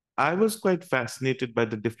 I was quite fascinated by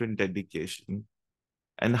the different dedication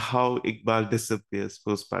and how Iqbal disappears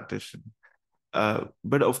post-partition.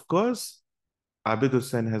 But of course, Abid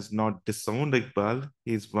Hussain has not disowned Iqbal.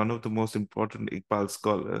 He's one of the most important Iqbal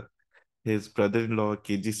scholar. His brother-in-law,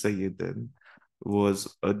 KG Sayyidin,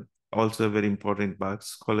 was also a very important Iqbal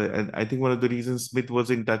scholar. And I think one of the reasons Smith was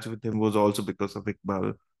in touch with him was also because of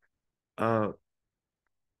Iqbal.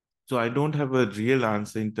 So I don't have a real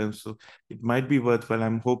answer in terms of it might be worthwhile.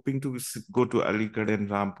 I'm hoping to go to Aligarh and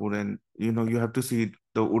Rampur, and you have to see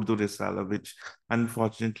the Urdu Risala, which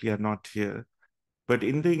unfortunately are not here. But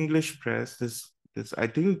in the English press, this this. I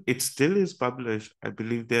think it still is published. I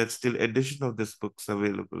believe there are still edition of this books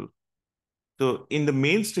available. So in the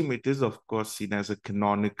mainstream, it is, of course, seen as a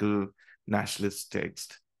canonical nationalist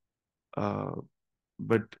text.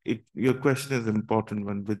 But your question is an important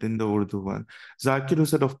one within the Urdu one. Zakir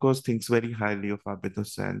Hussain, of course, thinks very highly of Abid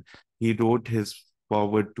Hussain. He wrote his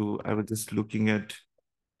forward to, I was just looking at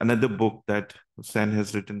another book that Hussain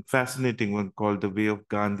has written, fascinating one called The Way of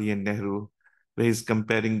Gandhi and Nehru, where he's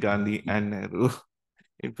comparing Gandhi and Nehru.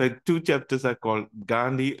 In fact, two chapters are called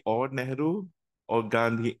Gandhi or Nehru or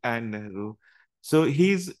Gandhi and Nehru. So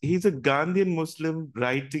he's a Gandhian Muslim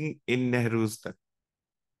writing in Nehru's time.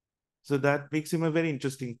 So that makes him a very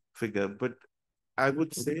interesting figure. But I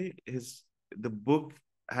would say the book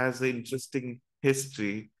has an interesting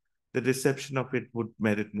history. The reception of it would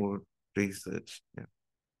merit more research. Yeah.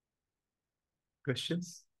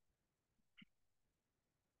 Questions?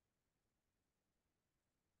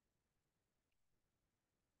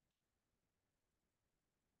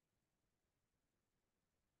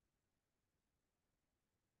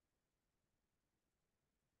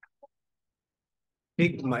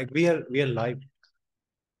 Hey, Mike, we are live.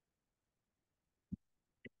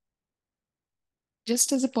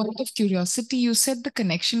 Just as a point of curiosity, you said the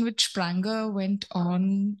connection with Spranger went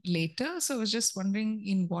on later. So I was just wondering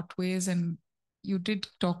in what ways, and you did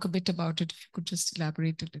talk a bit about it. If you could just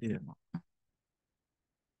elaborate a little more.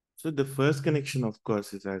 So the first connection, of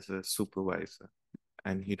course, is as a supervisor.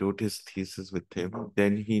 And he wrote his thesis with him.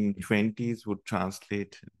 Then he in 20s would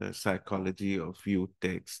translate the psychology of youth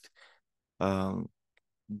text.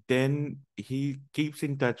 Then he keeps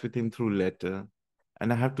in touch with him through letter.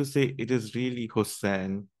 And I have to say, it is really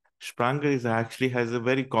Hussain. Spranger actually has a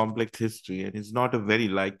very complex history and is not a very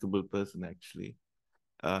likable person, actually.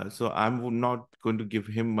 So I'm not going to give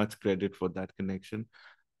him much credit for that connection.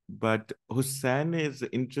 But Hussain is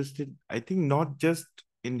interested, I think, not just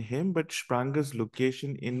in him, but Spranger's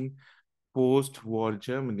location in post-war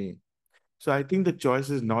Germany. So I think the choice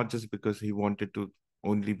is not just because he wanted to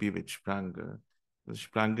only be with Spranger.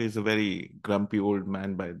 Spranger is a very grumpy old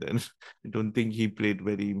man by then. I don't think he played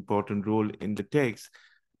very important role in the text.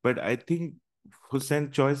 But I think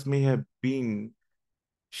Hussein's choice may have been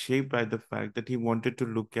shaped by the fact that he wanted to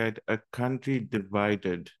look at a country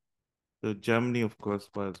divided. So Germany, of course,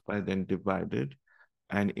 was by then divided,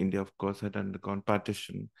 and India, of course, had undergone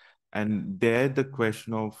partition. And there, the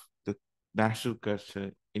question of the national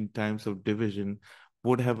culture in times of division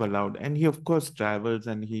would have allowed. And he, of course, travels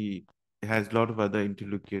and he has a lot of other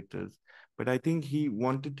interlocutors. But I think he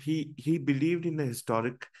believed in the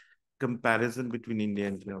historic comparison between India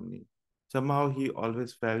and Germany. Somehow he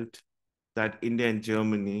always felt that India and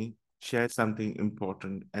Germany share something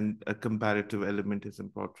important and a comparative element is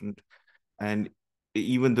important. And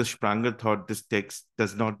even though Spranger thought this text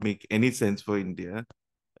does not make any sense for India,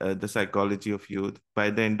 the psychology of youth,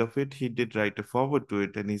 by the end of it, he did write a forward to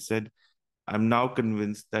it. And he said, I'm now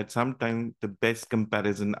convinced that sometimes the best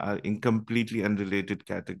comparison are in completely unrelated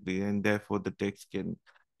category, and therefore the text can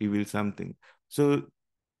reveal something. So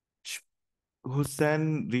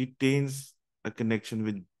Hussain retains a connection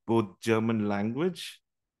with both German language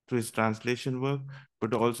through his translation work,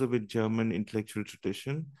 but also with German intellectual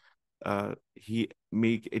tradition. He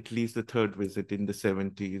made at least the third visit in the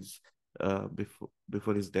 70s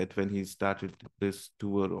before his death, when he started this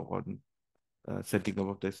tour on setting up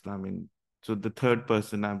of the Islam. So the third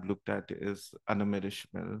person I've looked at is Anna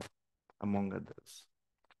Ishmael, among others.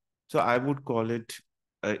 So I would call it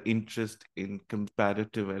an interest in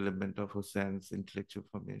comparative element of Hussein's intellectual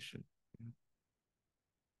formation.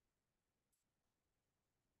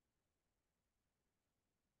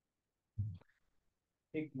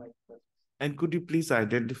 And could you please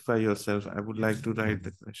identify yourself? I would like to write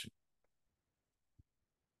the question.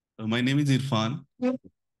 My name is Irfan.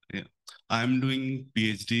 Yeah. I'm doing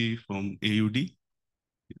PhD from AUD.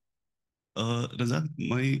 Razak,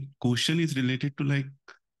 my question is related to like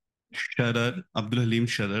Abdul Halim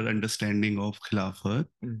Sharar understanding of Khilafat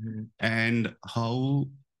and how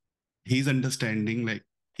his understanding, like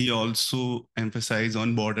he also emphasized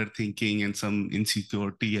on border thinking and some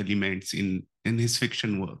insecurity elements in his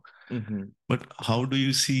fiction work. But how do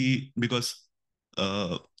you see, because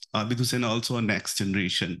Abid Hussain also a next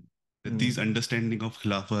generation, these understanding of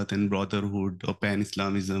Khilafat and brotherhood or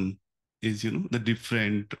pan-Islamism is, the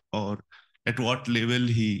different, or at what level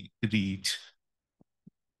he reach?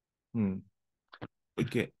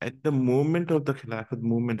 Okay, at the moment of the Khilafat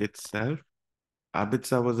movement itself, Abid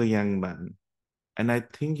Shah was a young man. And I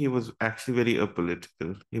think he was actually very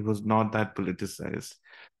apolitical. He was not that politicized.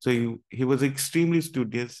 So he was extremely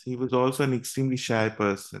studious. He was also an extremely shy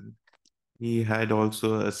person. He had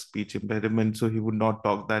also a speech impediment, so he would not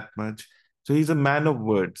talk that much. So he's a man of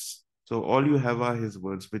words. So all you have are his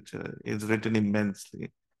words, which is written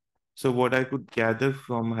immensely. So what I could gather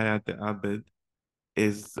from Hayat Abid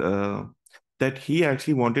is that he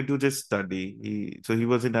actually wanted to just study. So he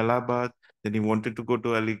was in Allahabad, then he wanted to go to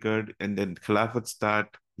Aligarh, and then Khilafat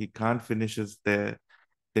start. He can't finish his there.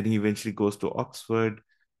 Then he eventually goes to Oxford.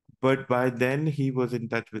 But by then he was in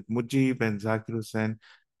touch with Mujib and Zakir Hussain.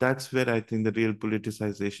 That's where I think the real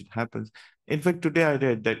politicization happens. In fact, today I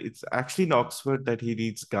read that it's actually in Oxford that he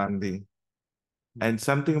reads Gandhi. And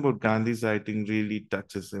something about Gandhi's writing really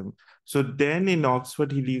touches him. So then in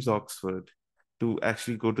Oxford, he leaves Oxford to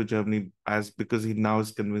actually go to Germany because he now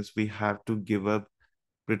is convinced we have to give up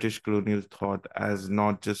British colonial thought as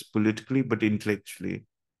not just politically, but intellectually.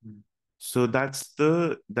 So that's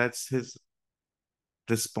his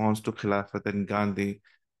response to Khilafat and Gandhi.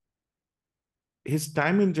 His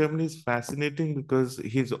time in Germany is fascinating because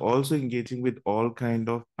he's also engaging with all kind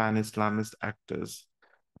of pan-Islamist actors,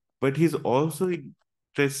 but he's also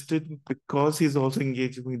interested because he's also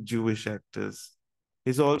engaging with Jewish actors.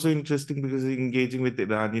 He's also interesting because he's engaging with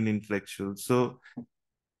Iranian intellectuals. So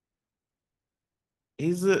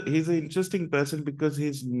he's an interesting person because he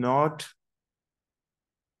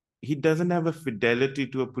doesn't have a fidelity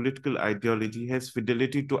to a political ideology. He has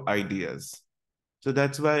fidelity to ideas. So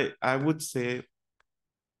that's why I would say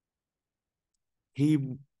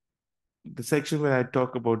he the section where I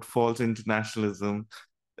talk about false internationalism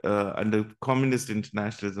under communist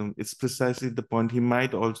internationalism, it's precisely the point he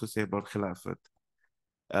might also say about Khilafat.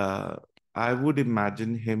 Uh, I would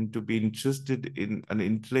imagine him to be interested in an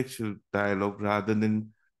intellectual dialogue rather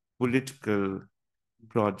than political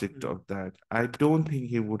project of that. I don't think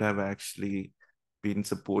he would have actually been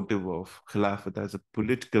supportive of Khilafat as a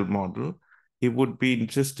political model. He would be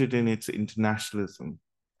interested in its internationalism.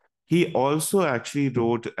 He also actually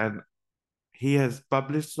wrote an he has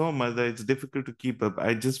published so much that it's difficult to keep up.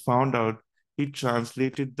 I just found out he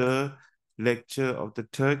translated the lecture of the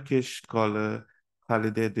Turkish scholar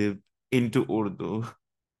Khalid Edib into Urdu.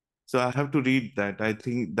 So I have to read that. I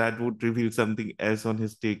think that would reveal something else on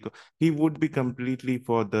his take. He would be completely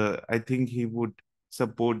I think he would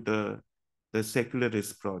support the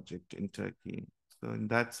secularist project in Turkey. So in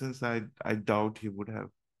that sense, I doubt he would have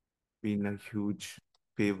been a huge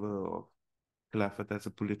favor of Khilafat as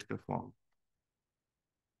a political form.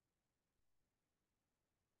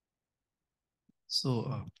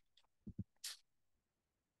 So,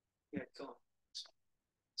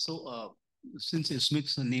 since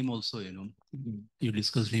Smith's name also, you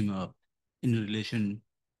discussed him in relation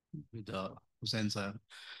with Hussain sir.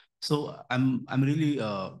 So I'm really,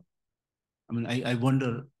 I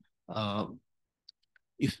wonder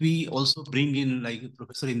if we also bring in like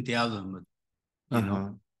Professor Imtiaz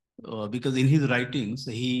Ahmed, because in his writings,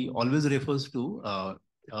 he always refers to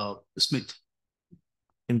Smith.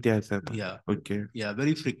 Imtiaz Ahmed. Yeah. Okay. Yeah,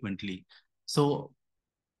 very frequently. So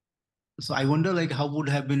I wonder like how would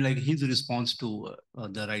have been like his response to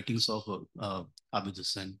the writings of Abid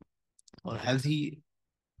Hussain, or has he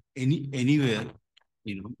anywhere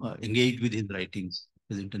engaged with his writings,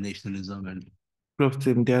 his internationalism and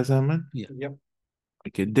Professor Imtiaz Ahmed? yeah. Yep.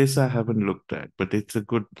 Okay, this I haven't looked at, but it's a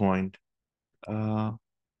good point.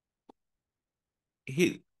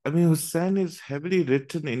 Hussain is heavily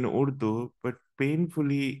written in Urdu, but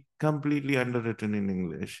painfully, completely underwritten in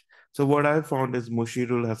English. So what I found is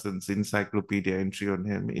Mushirul Hassan's encyclopedia entry on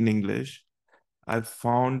him in English. I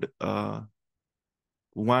found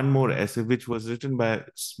one more essay, which was written by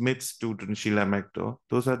Smith's student, Sheila McDowell.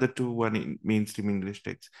 Those are the one in mainstream English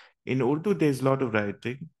texts. In Urdu, there's a lot of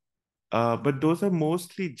writing, but those are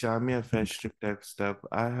mostly Jamia Fashionable type stuff.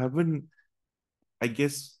 I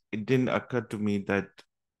guess it didn't occur to me that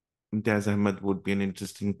Imtiaz Ahmed would be an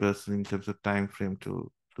interesting person in terms of time frame to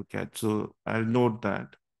look at. So I'll note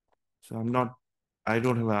that. So I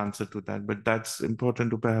don't have an answer to that, but that's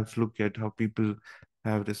important to perhaps look at how people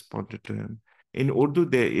have responded to him. In Urdu,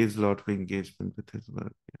 there is a lot of engagement with his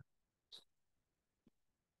work.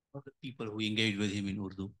 The people who engage with him in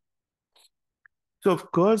Urdu. So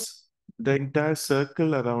of course, the entire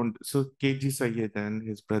circle around, so KG Syed and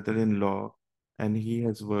his brother-in-law, and he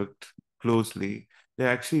has worked closely. They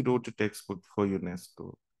actually wrote a textbook for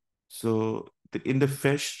UNESCO. So in the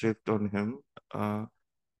Festschrift on him,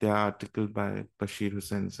 the article by Bashir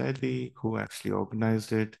Hussain Zaidi, who actually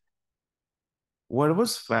organized it. What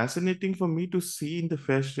was fascinating for me to see in the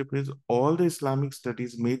Festschrift is all the Islamic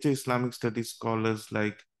studies, major Islamic studies scholars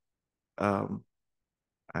like I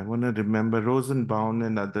want to remember Rosenbaum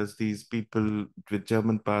and others, these people with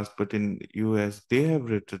German past, but in US, they have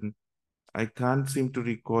written I can't seem to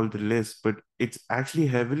recall the list, but it's actually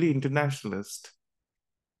heavily internationalist.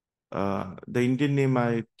 The Indian name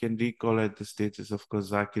I can recall at this stage is, of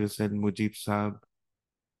course, Zakir Hussain, Mujib Saab.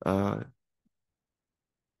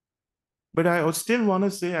 But I still want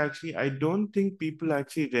to say, actually, I don't think people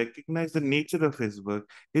actually recognize the nature of his work.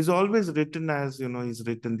 He's always written as, he's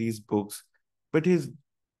written these books, but his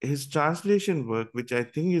translation work, which I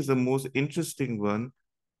think is the most interesting one,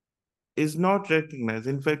 is not recognized.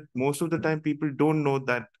 In fact, most of the time, people don't know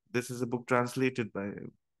that this is a book translated by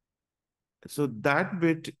him. So that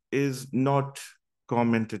bit is not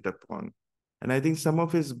commented upon. And I think some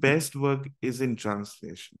of his best work is in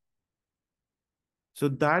translation. So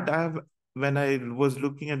that when I was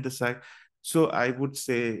looking at the site, so I would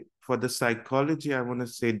say for the psychology, I want to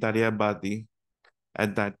say Daryabadi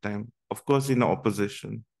at that time, of course, in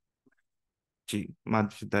opposition.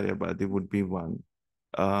 Madhuri Daryabadi would be one,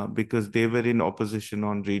 because they were in opposition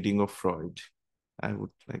on reading of Freud, I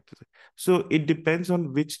would like to say. So it depends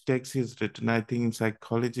on which text he's written. I think in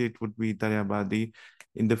psychology, it would be Daryabadi.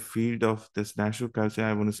 In the field of this national culture,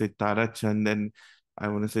 I want to say Tara Chand, and I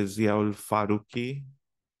want to say Ziaul Faruqi,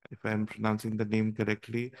 if I'm pronouncing the name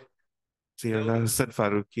correctly, Ziaul Hassan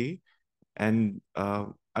Faruqi, and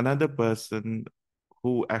another person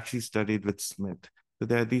who actually studied with Smith. So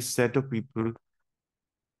there are these set of people.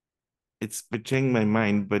 It's betraying my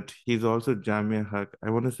mind, but he's also Jamia Haq. I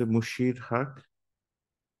want to say Mushir Haq,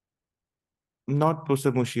 not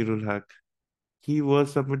Pusa Mushirul Haq. He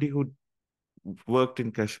was somebody who worked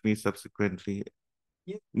in Kashmir subsequently.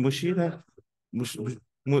 Yeah. Mushir Haq.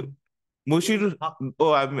 Mushirul.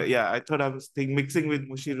 Oh, I thought I was mixing with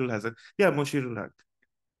Mushirul Hasan. Yeah, Mushirul Haq.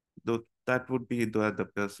 Though that would be the other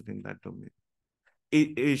person in that domain.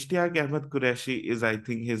 Ishtiaq Ahmed Qureshi is, I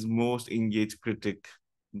think, his most engaged critic,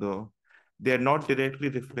 though. They are not directly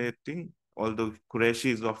reflecting, although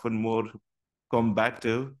Qureshi is often more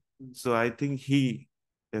combative. So I think he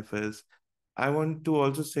differs. I want to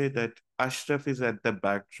also say that Ashraf is at the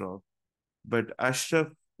backdrop, but Ashraf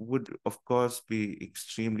would, of course, be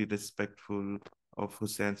extremely respectful of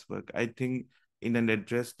Hussein's work. I think in an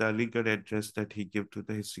address, the Aligarh address that he gave to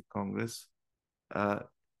the History Congress,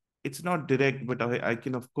 it's not direct, but I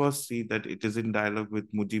can, of course, see that it is in dialogue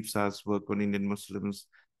with Mujib Shah's work on Indian Muslims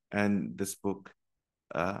and this book.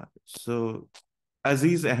 So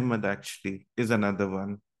Aziz Ahmed actually is another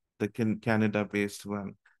one, the Canada-based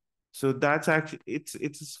one. So that's actually, it's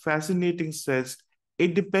a fascinating set.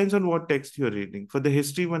 It depends on what text you're reading. For the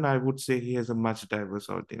history one, I would say he has a much diverse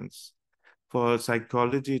audience. For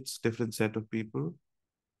psychology, it's a different set of people.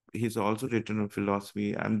 He's also written on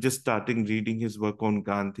philosophy. I'm just starting reading his work on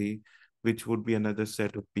Gandhi, which would be another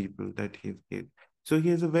set of people that he's given. So he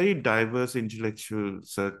has a very diverse intellectual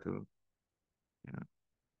circle. Yeah.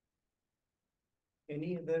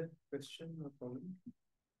 Any other question or comment?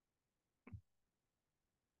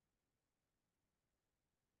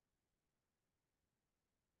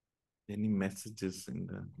 Any messages in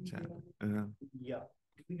the chat? Yeah.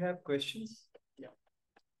 Do we have questions? Yeah.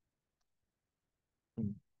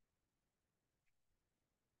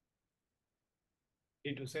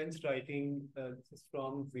 Did Hussein's writing, this is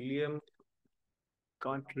from William,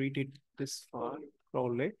 can't read it this far,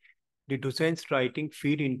 probably. Did Hussein's writing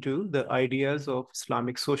feed into the ideas of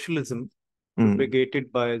Islamic socialism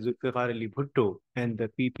propagated by Zulfikar Ali Bhutto and the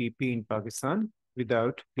PPP in Pakistan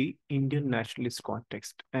without the Indian nationalist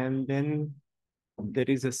context? And then there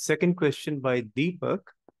is a second question by Deepak,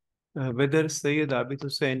 whether Syed Abid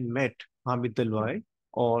Hussain met Hamid Dalwai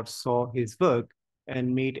or saw his work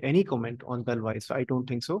and made any comment on Dalwai. So I don't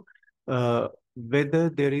think so. Whether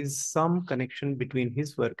there is some connection between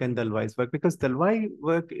his work and Dalwai's work, because Dalwai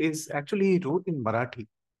work is actually wrote in Marathi.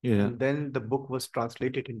 Yeah. And then the book was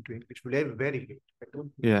translated into English, very late.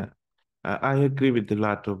 Yeah. I agree with the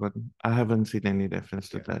latter one. I haven't seen any reference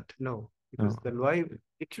to that. No, because Dalwai,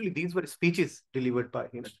 actually, these were speeches delivered by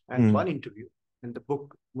him and one interview. And the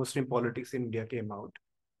book Muslim Politics in India came out.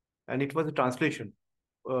 And it was a translation.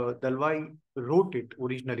 Dalwai wrote it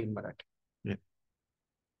originally in Marathi. Yeah.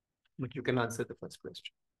 But you can answer the first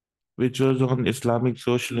question. Which was on Islamic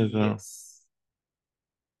socialism. Yes.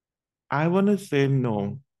 I want to say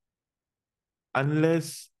no.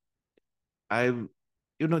 Unless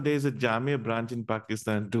there's a Jamia branch in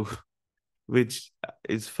Pakistan too, which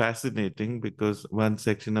is fascinating because one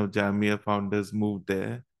section of Jamia founders moved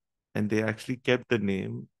there and they actually kept the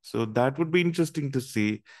name. So that would be interesting to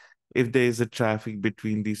see if there is a traffic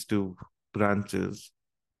between these two branches.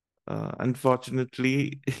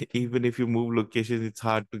 Unfortunately, even if you move location, it's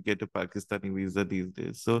hard to get a Pakistani visa these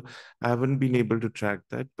days. So I haven't been able to track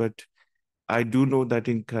that. But I do know that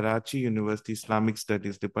in Karachi University Islamic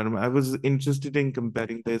Studies Department, I was interested in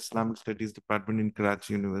comparing the Islamic Studies Department in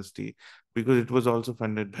Karachi University because it was also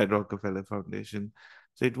funded by Rockefeller Foundation.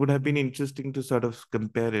 So it would have been interesting to sort of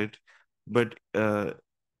compare it. But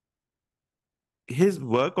his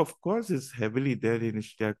work, of course, is heavily there in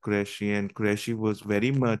Ishtiaq Qureshi, and Qureshi was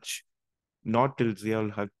very much, not till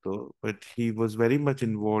Ziaul Haq though, but he was very much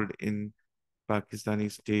involved in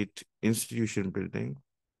Pakistani state institution building.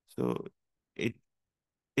 So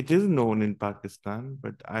it is known in Pakistan,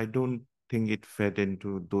 but I don't think it fed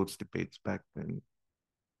into those debates back then.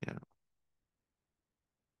 Yeah.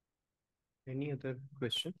 Any other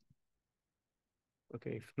question?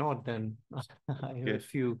 Okay, if not, then I have a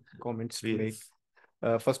few comments to make.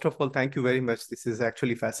 First of all, thank you very much. This is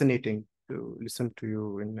actually fascinating to listen to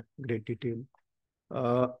you in great detail.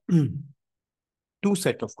 Two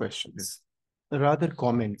set of questions, rather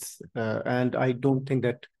comments, and I don't think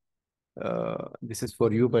that this is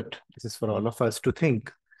for you, but this is for all of us to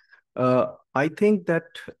think. I think that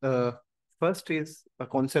first is a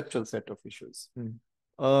conceptual set of issues.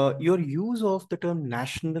 Your use of the term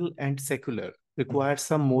national and secular requires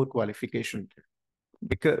some more qualification.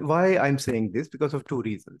 Because why I'm saying this? Because of two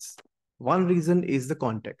reasons. One reason is the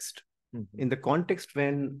context. In the context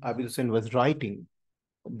when Abid Husain was writing,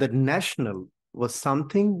 the national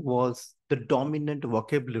was the dominant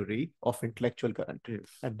vocabulary of intellectual current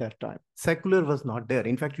at that time. Secular was not there.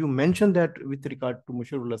 In fact, you mentioned that with regard to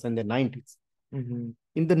Musharraf in the 90s. In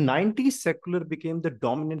the 90s, secular became the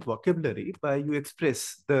dominant vocabulary by you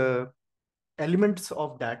express the elements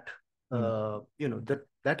of that,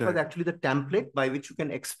 that was actually the template by which you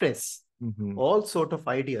can express all sort of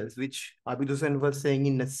ideas, which Abid Husain was saying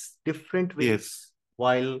in a different way,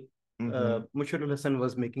 while Musharraf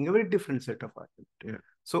was making a very different set of argument.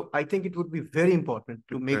 So I think it would be very important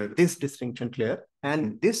to make this distinction clear,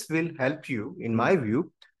 and this will help you, in my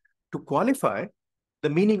view, to qualify the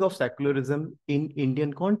meaning of secularism in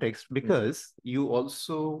Indian context, because you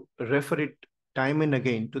also refer it time and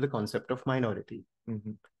again to the concept of minority.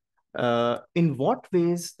 In what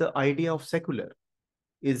ways the idea of secular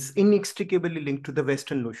is inextricably linked to the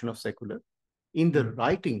Western notion of secular in the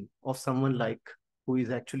writing of someone like who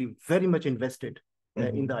is actually very much invested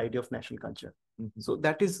in the idea of national culture. So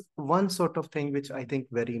that is one sort of thing which I think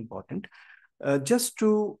very important. Just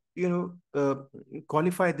to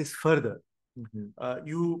qualify this further,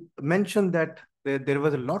 you mentioned that there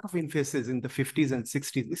was a lot of emphasis in the 50s and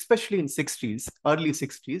 60s, especially in 60s, early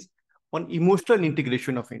 60s, on emotional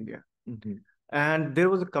integration of India. And there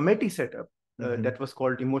was a committee set up that was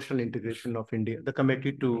called Emotional Integration of India, the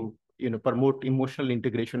committee to promote emotional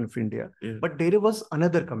integration of India. But there was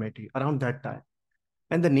another committee around that time.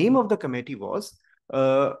 And the name of the committee was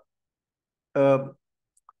Role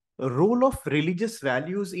of Religious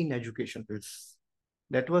Values in Education.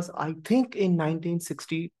 That was, I think, in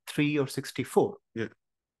 1963 or 64.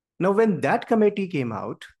 Now, when that committee came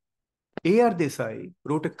out, A.R. Desai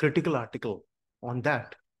wrote a critical article on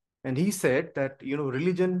that. And he said that,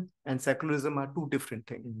 religion and secularism are two different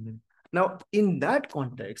things. Now, in that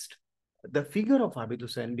context, the figure of Abid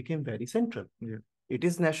Husain became very central. It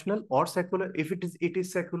is national or secular. If it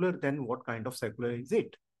is secular, then what kind of secular is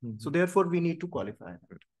it? So therefore, we need to qualify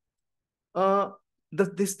it.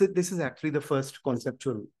 This is actually the first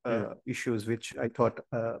conceptual issues which I thought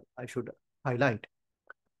I should highlight.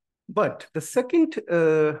 But the second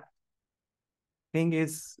thing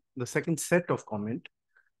is, the second set of comment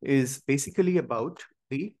is basically about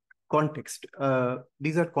the context.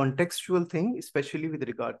 These are contextual things, especially with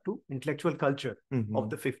regard to intellectual culture of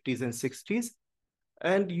the 50s and 60s.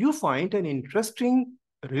 And you find an interesting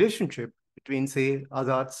relationship between, say,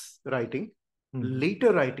 Azad's writing,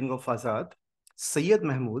 later writing of Azad, Sayyid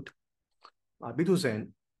Mahmud, Abid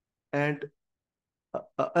Husain, and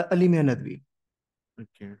Ali Mia Nadwi.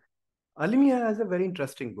 Ali Mia has a very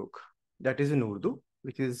interesting book that is in Urdu,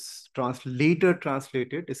 which is later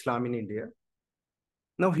translated Islam in India.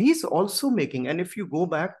 Now he's also making, and if you go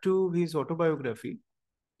back to his autobiography,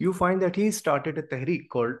 you find that he started a tahreek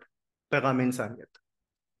called Paigam-e-Insaniyat.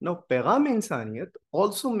 Now, Paigam-e-Insaniyat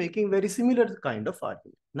also making very similar kind of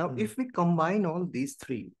argument. Now, if we combine all these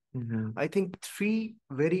three, I think three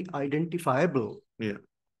very identifiable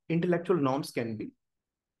intellectual norms can be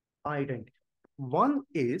identified. One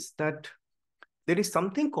is that there is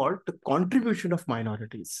something called the contribution of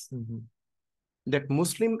minorities. That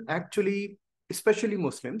Muslim actually, especially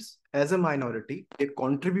Muslims as a minority, they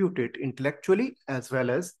contributed intellectually as well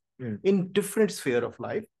as in different sphere of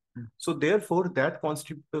life. So therefore, that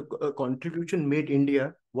contribution made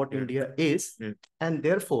India what India is. And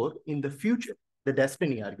therefore, in the future, the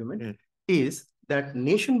destiny argument is that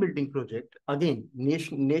nation building project, again,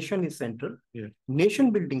 nation is central. Yeah.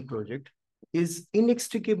 Nation building project is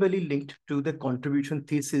inextricably linked to the contribution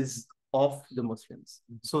thesis of the Muslims.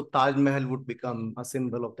 So Taj Mahal would become a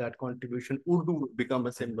symbol of that contribution, Urdu would become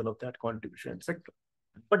a symbol of that contribution, etc.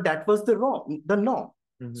 But that was the norm.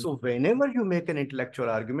 So whenever you make an intellectual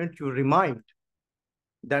argument, you remind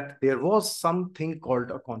that there was something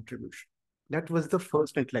called a contribution. That was the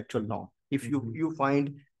first intellectual norm. If you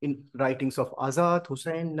find in writings of Azad,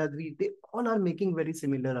 Hussain, Nadwi, they all are making very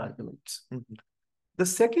similar arguments. The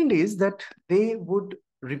second is that they would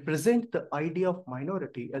represent the idea of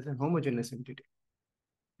minority as a homogeneous entity.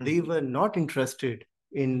 They were not interested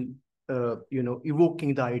in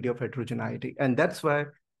evoking the idea of heterogeneity. And that's why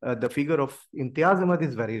the figure of Imtiaz Ahmad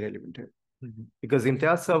is very relevant here. Because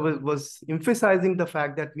Imtiaz was emphasizing the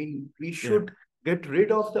fact that we should get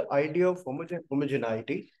rid of the idea of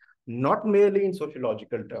homogeneity, not merely in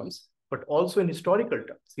sociological terms, but also in historical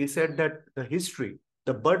terms. He said that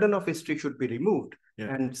the burden of history should be removed,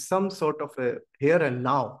 and some sort of a here and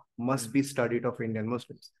now must be studied of Indian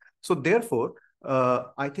Muslims. So therefore,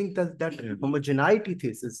 I think that homogeneity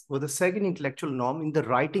thesis was the second intellectual norm in the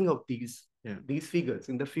writing of these figures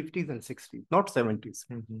in the 50s and 60s, not 70s.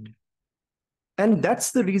 And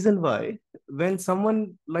that's the reason why when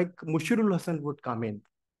someone like Mushirul Hasan would come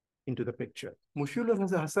into the picture,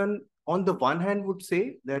 Mushirul Hasan on the one hand would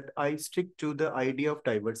say that I stick to the idea of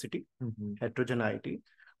diversity, heterogeneity.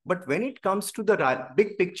 But when it comes to the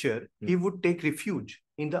big picture, he would take refuge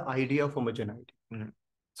in the idea of homogeneity.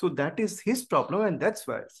 So that is his problem. And that's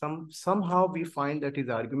why somehow we find that his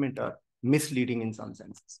arguments are misleading in some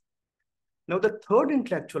senses. Now, the third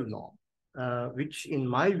intellectual norm, which in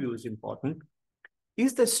my view is important,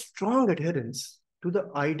 is the strong adherence to the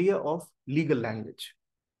idea of legal language.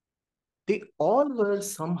 They all were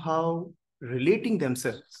somehow relating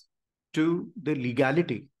themselves to the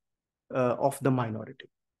legality of the minority.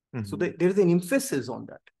 So there's an emphasis on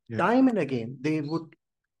that. Time and again, they would,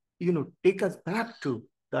 take us back to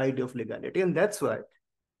the idea of legality. And that's why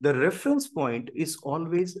the reference point is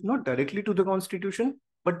always not directly to the constitution,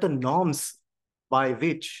 but the norms by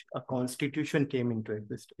which a constitution came into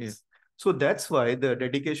existence. So that's why the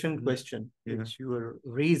dedication question which you were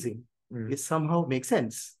raising is somehow makes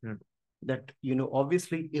sense. That,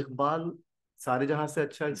 obviously Iqbal, Sare Jahan Se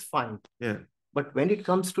Acha is fine. But when it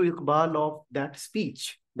comes to Iqbal of that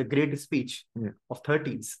speech, the great speech of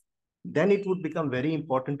 30s, then it would become very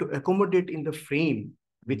important to accommodate in the frame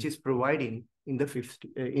which is providing in the 50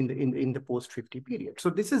 in the post 50 period.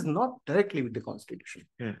 So this is not directly with the constitution,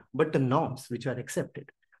 but the norms which are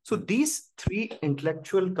accepted. So these three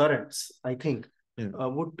intellectual currents, I think,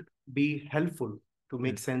 would be helpful to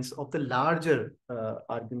make sense of the larger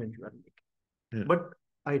argument you are making. But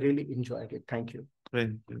I really enjoyed it. Thank you.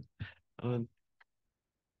 Thank you.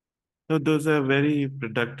 So those are very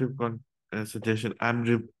productive suggestions.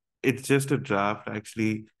 It's just a draft.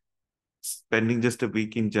 Actually, spending just a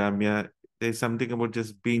week in Jamia, there's something about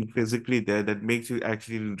just being physically there that makes you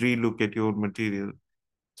actually relook at your material.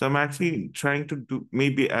 So I'm actually trying to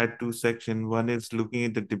maybe add two sections. One is looking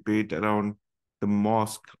at the debate around the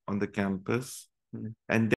mosque on the campus, and